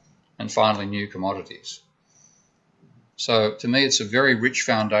 And finally, new commodities. So to me, it's a very rich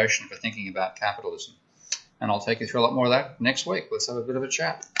foundation for thinking about capitalism. And I'll take you through a lot more of that next week. Let's have a bit of a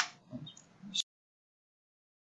chat.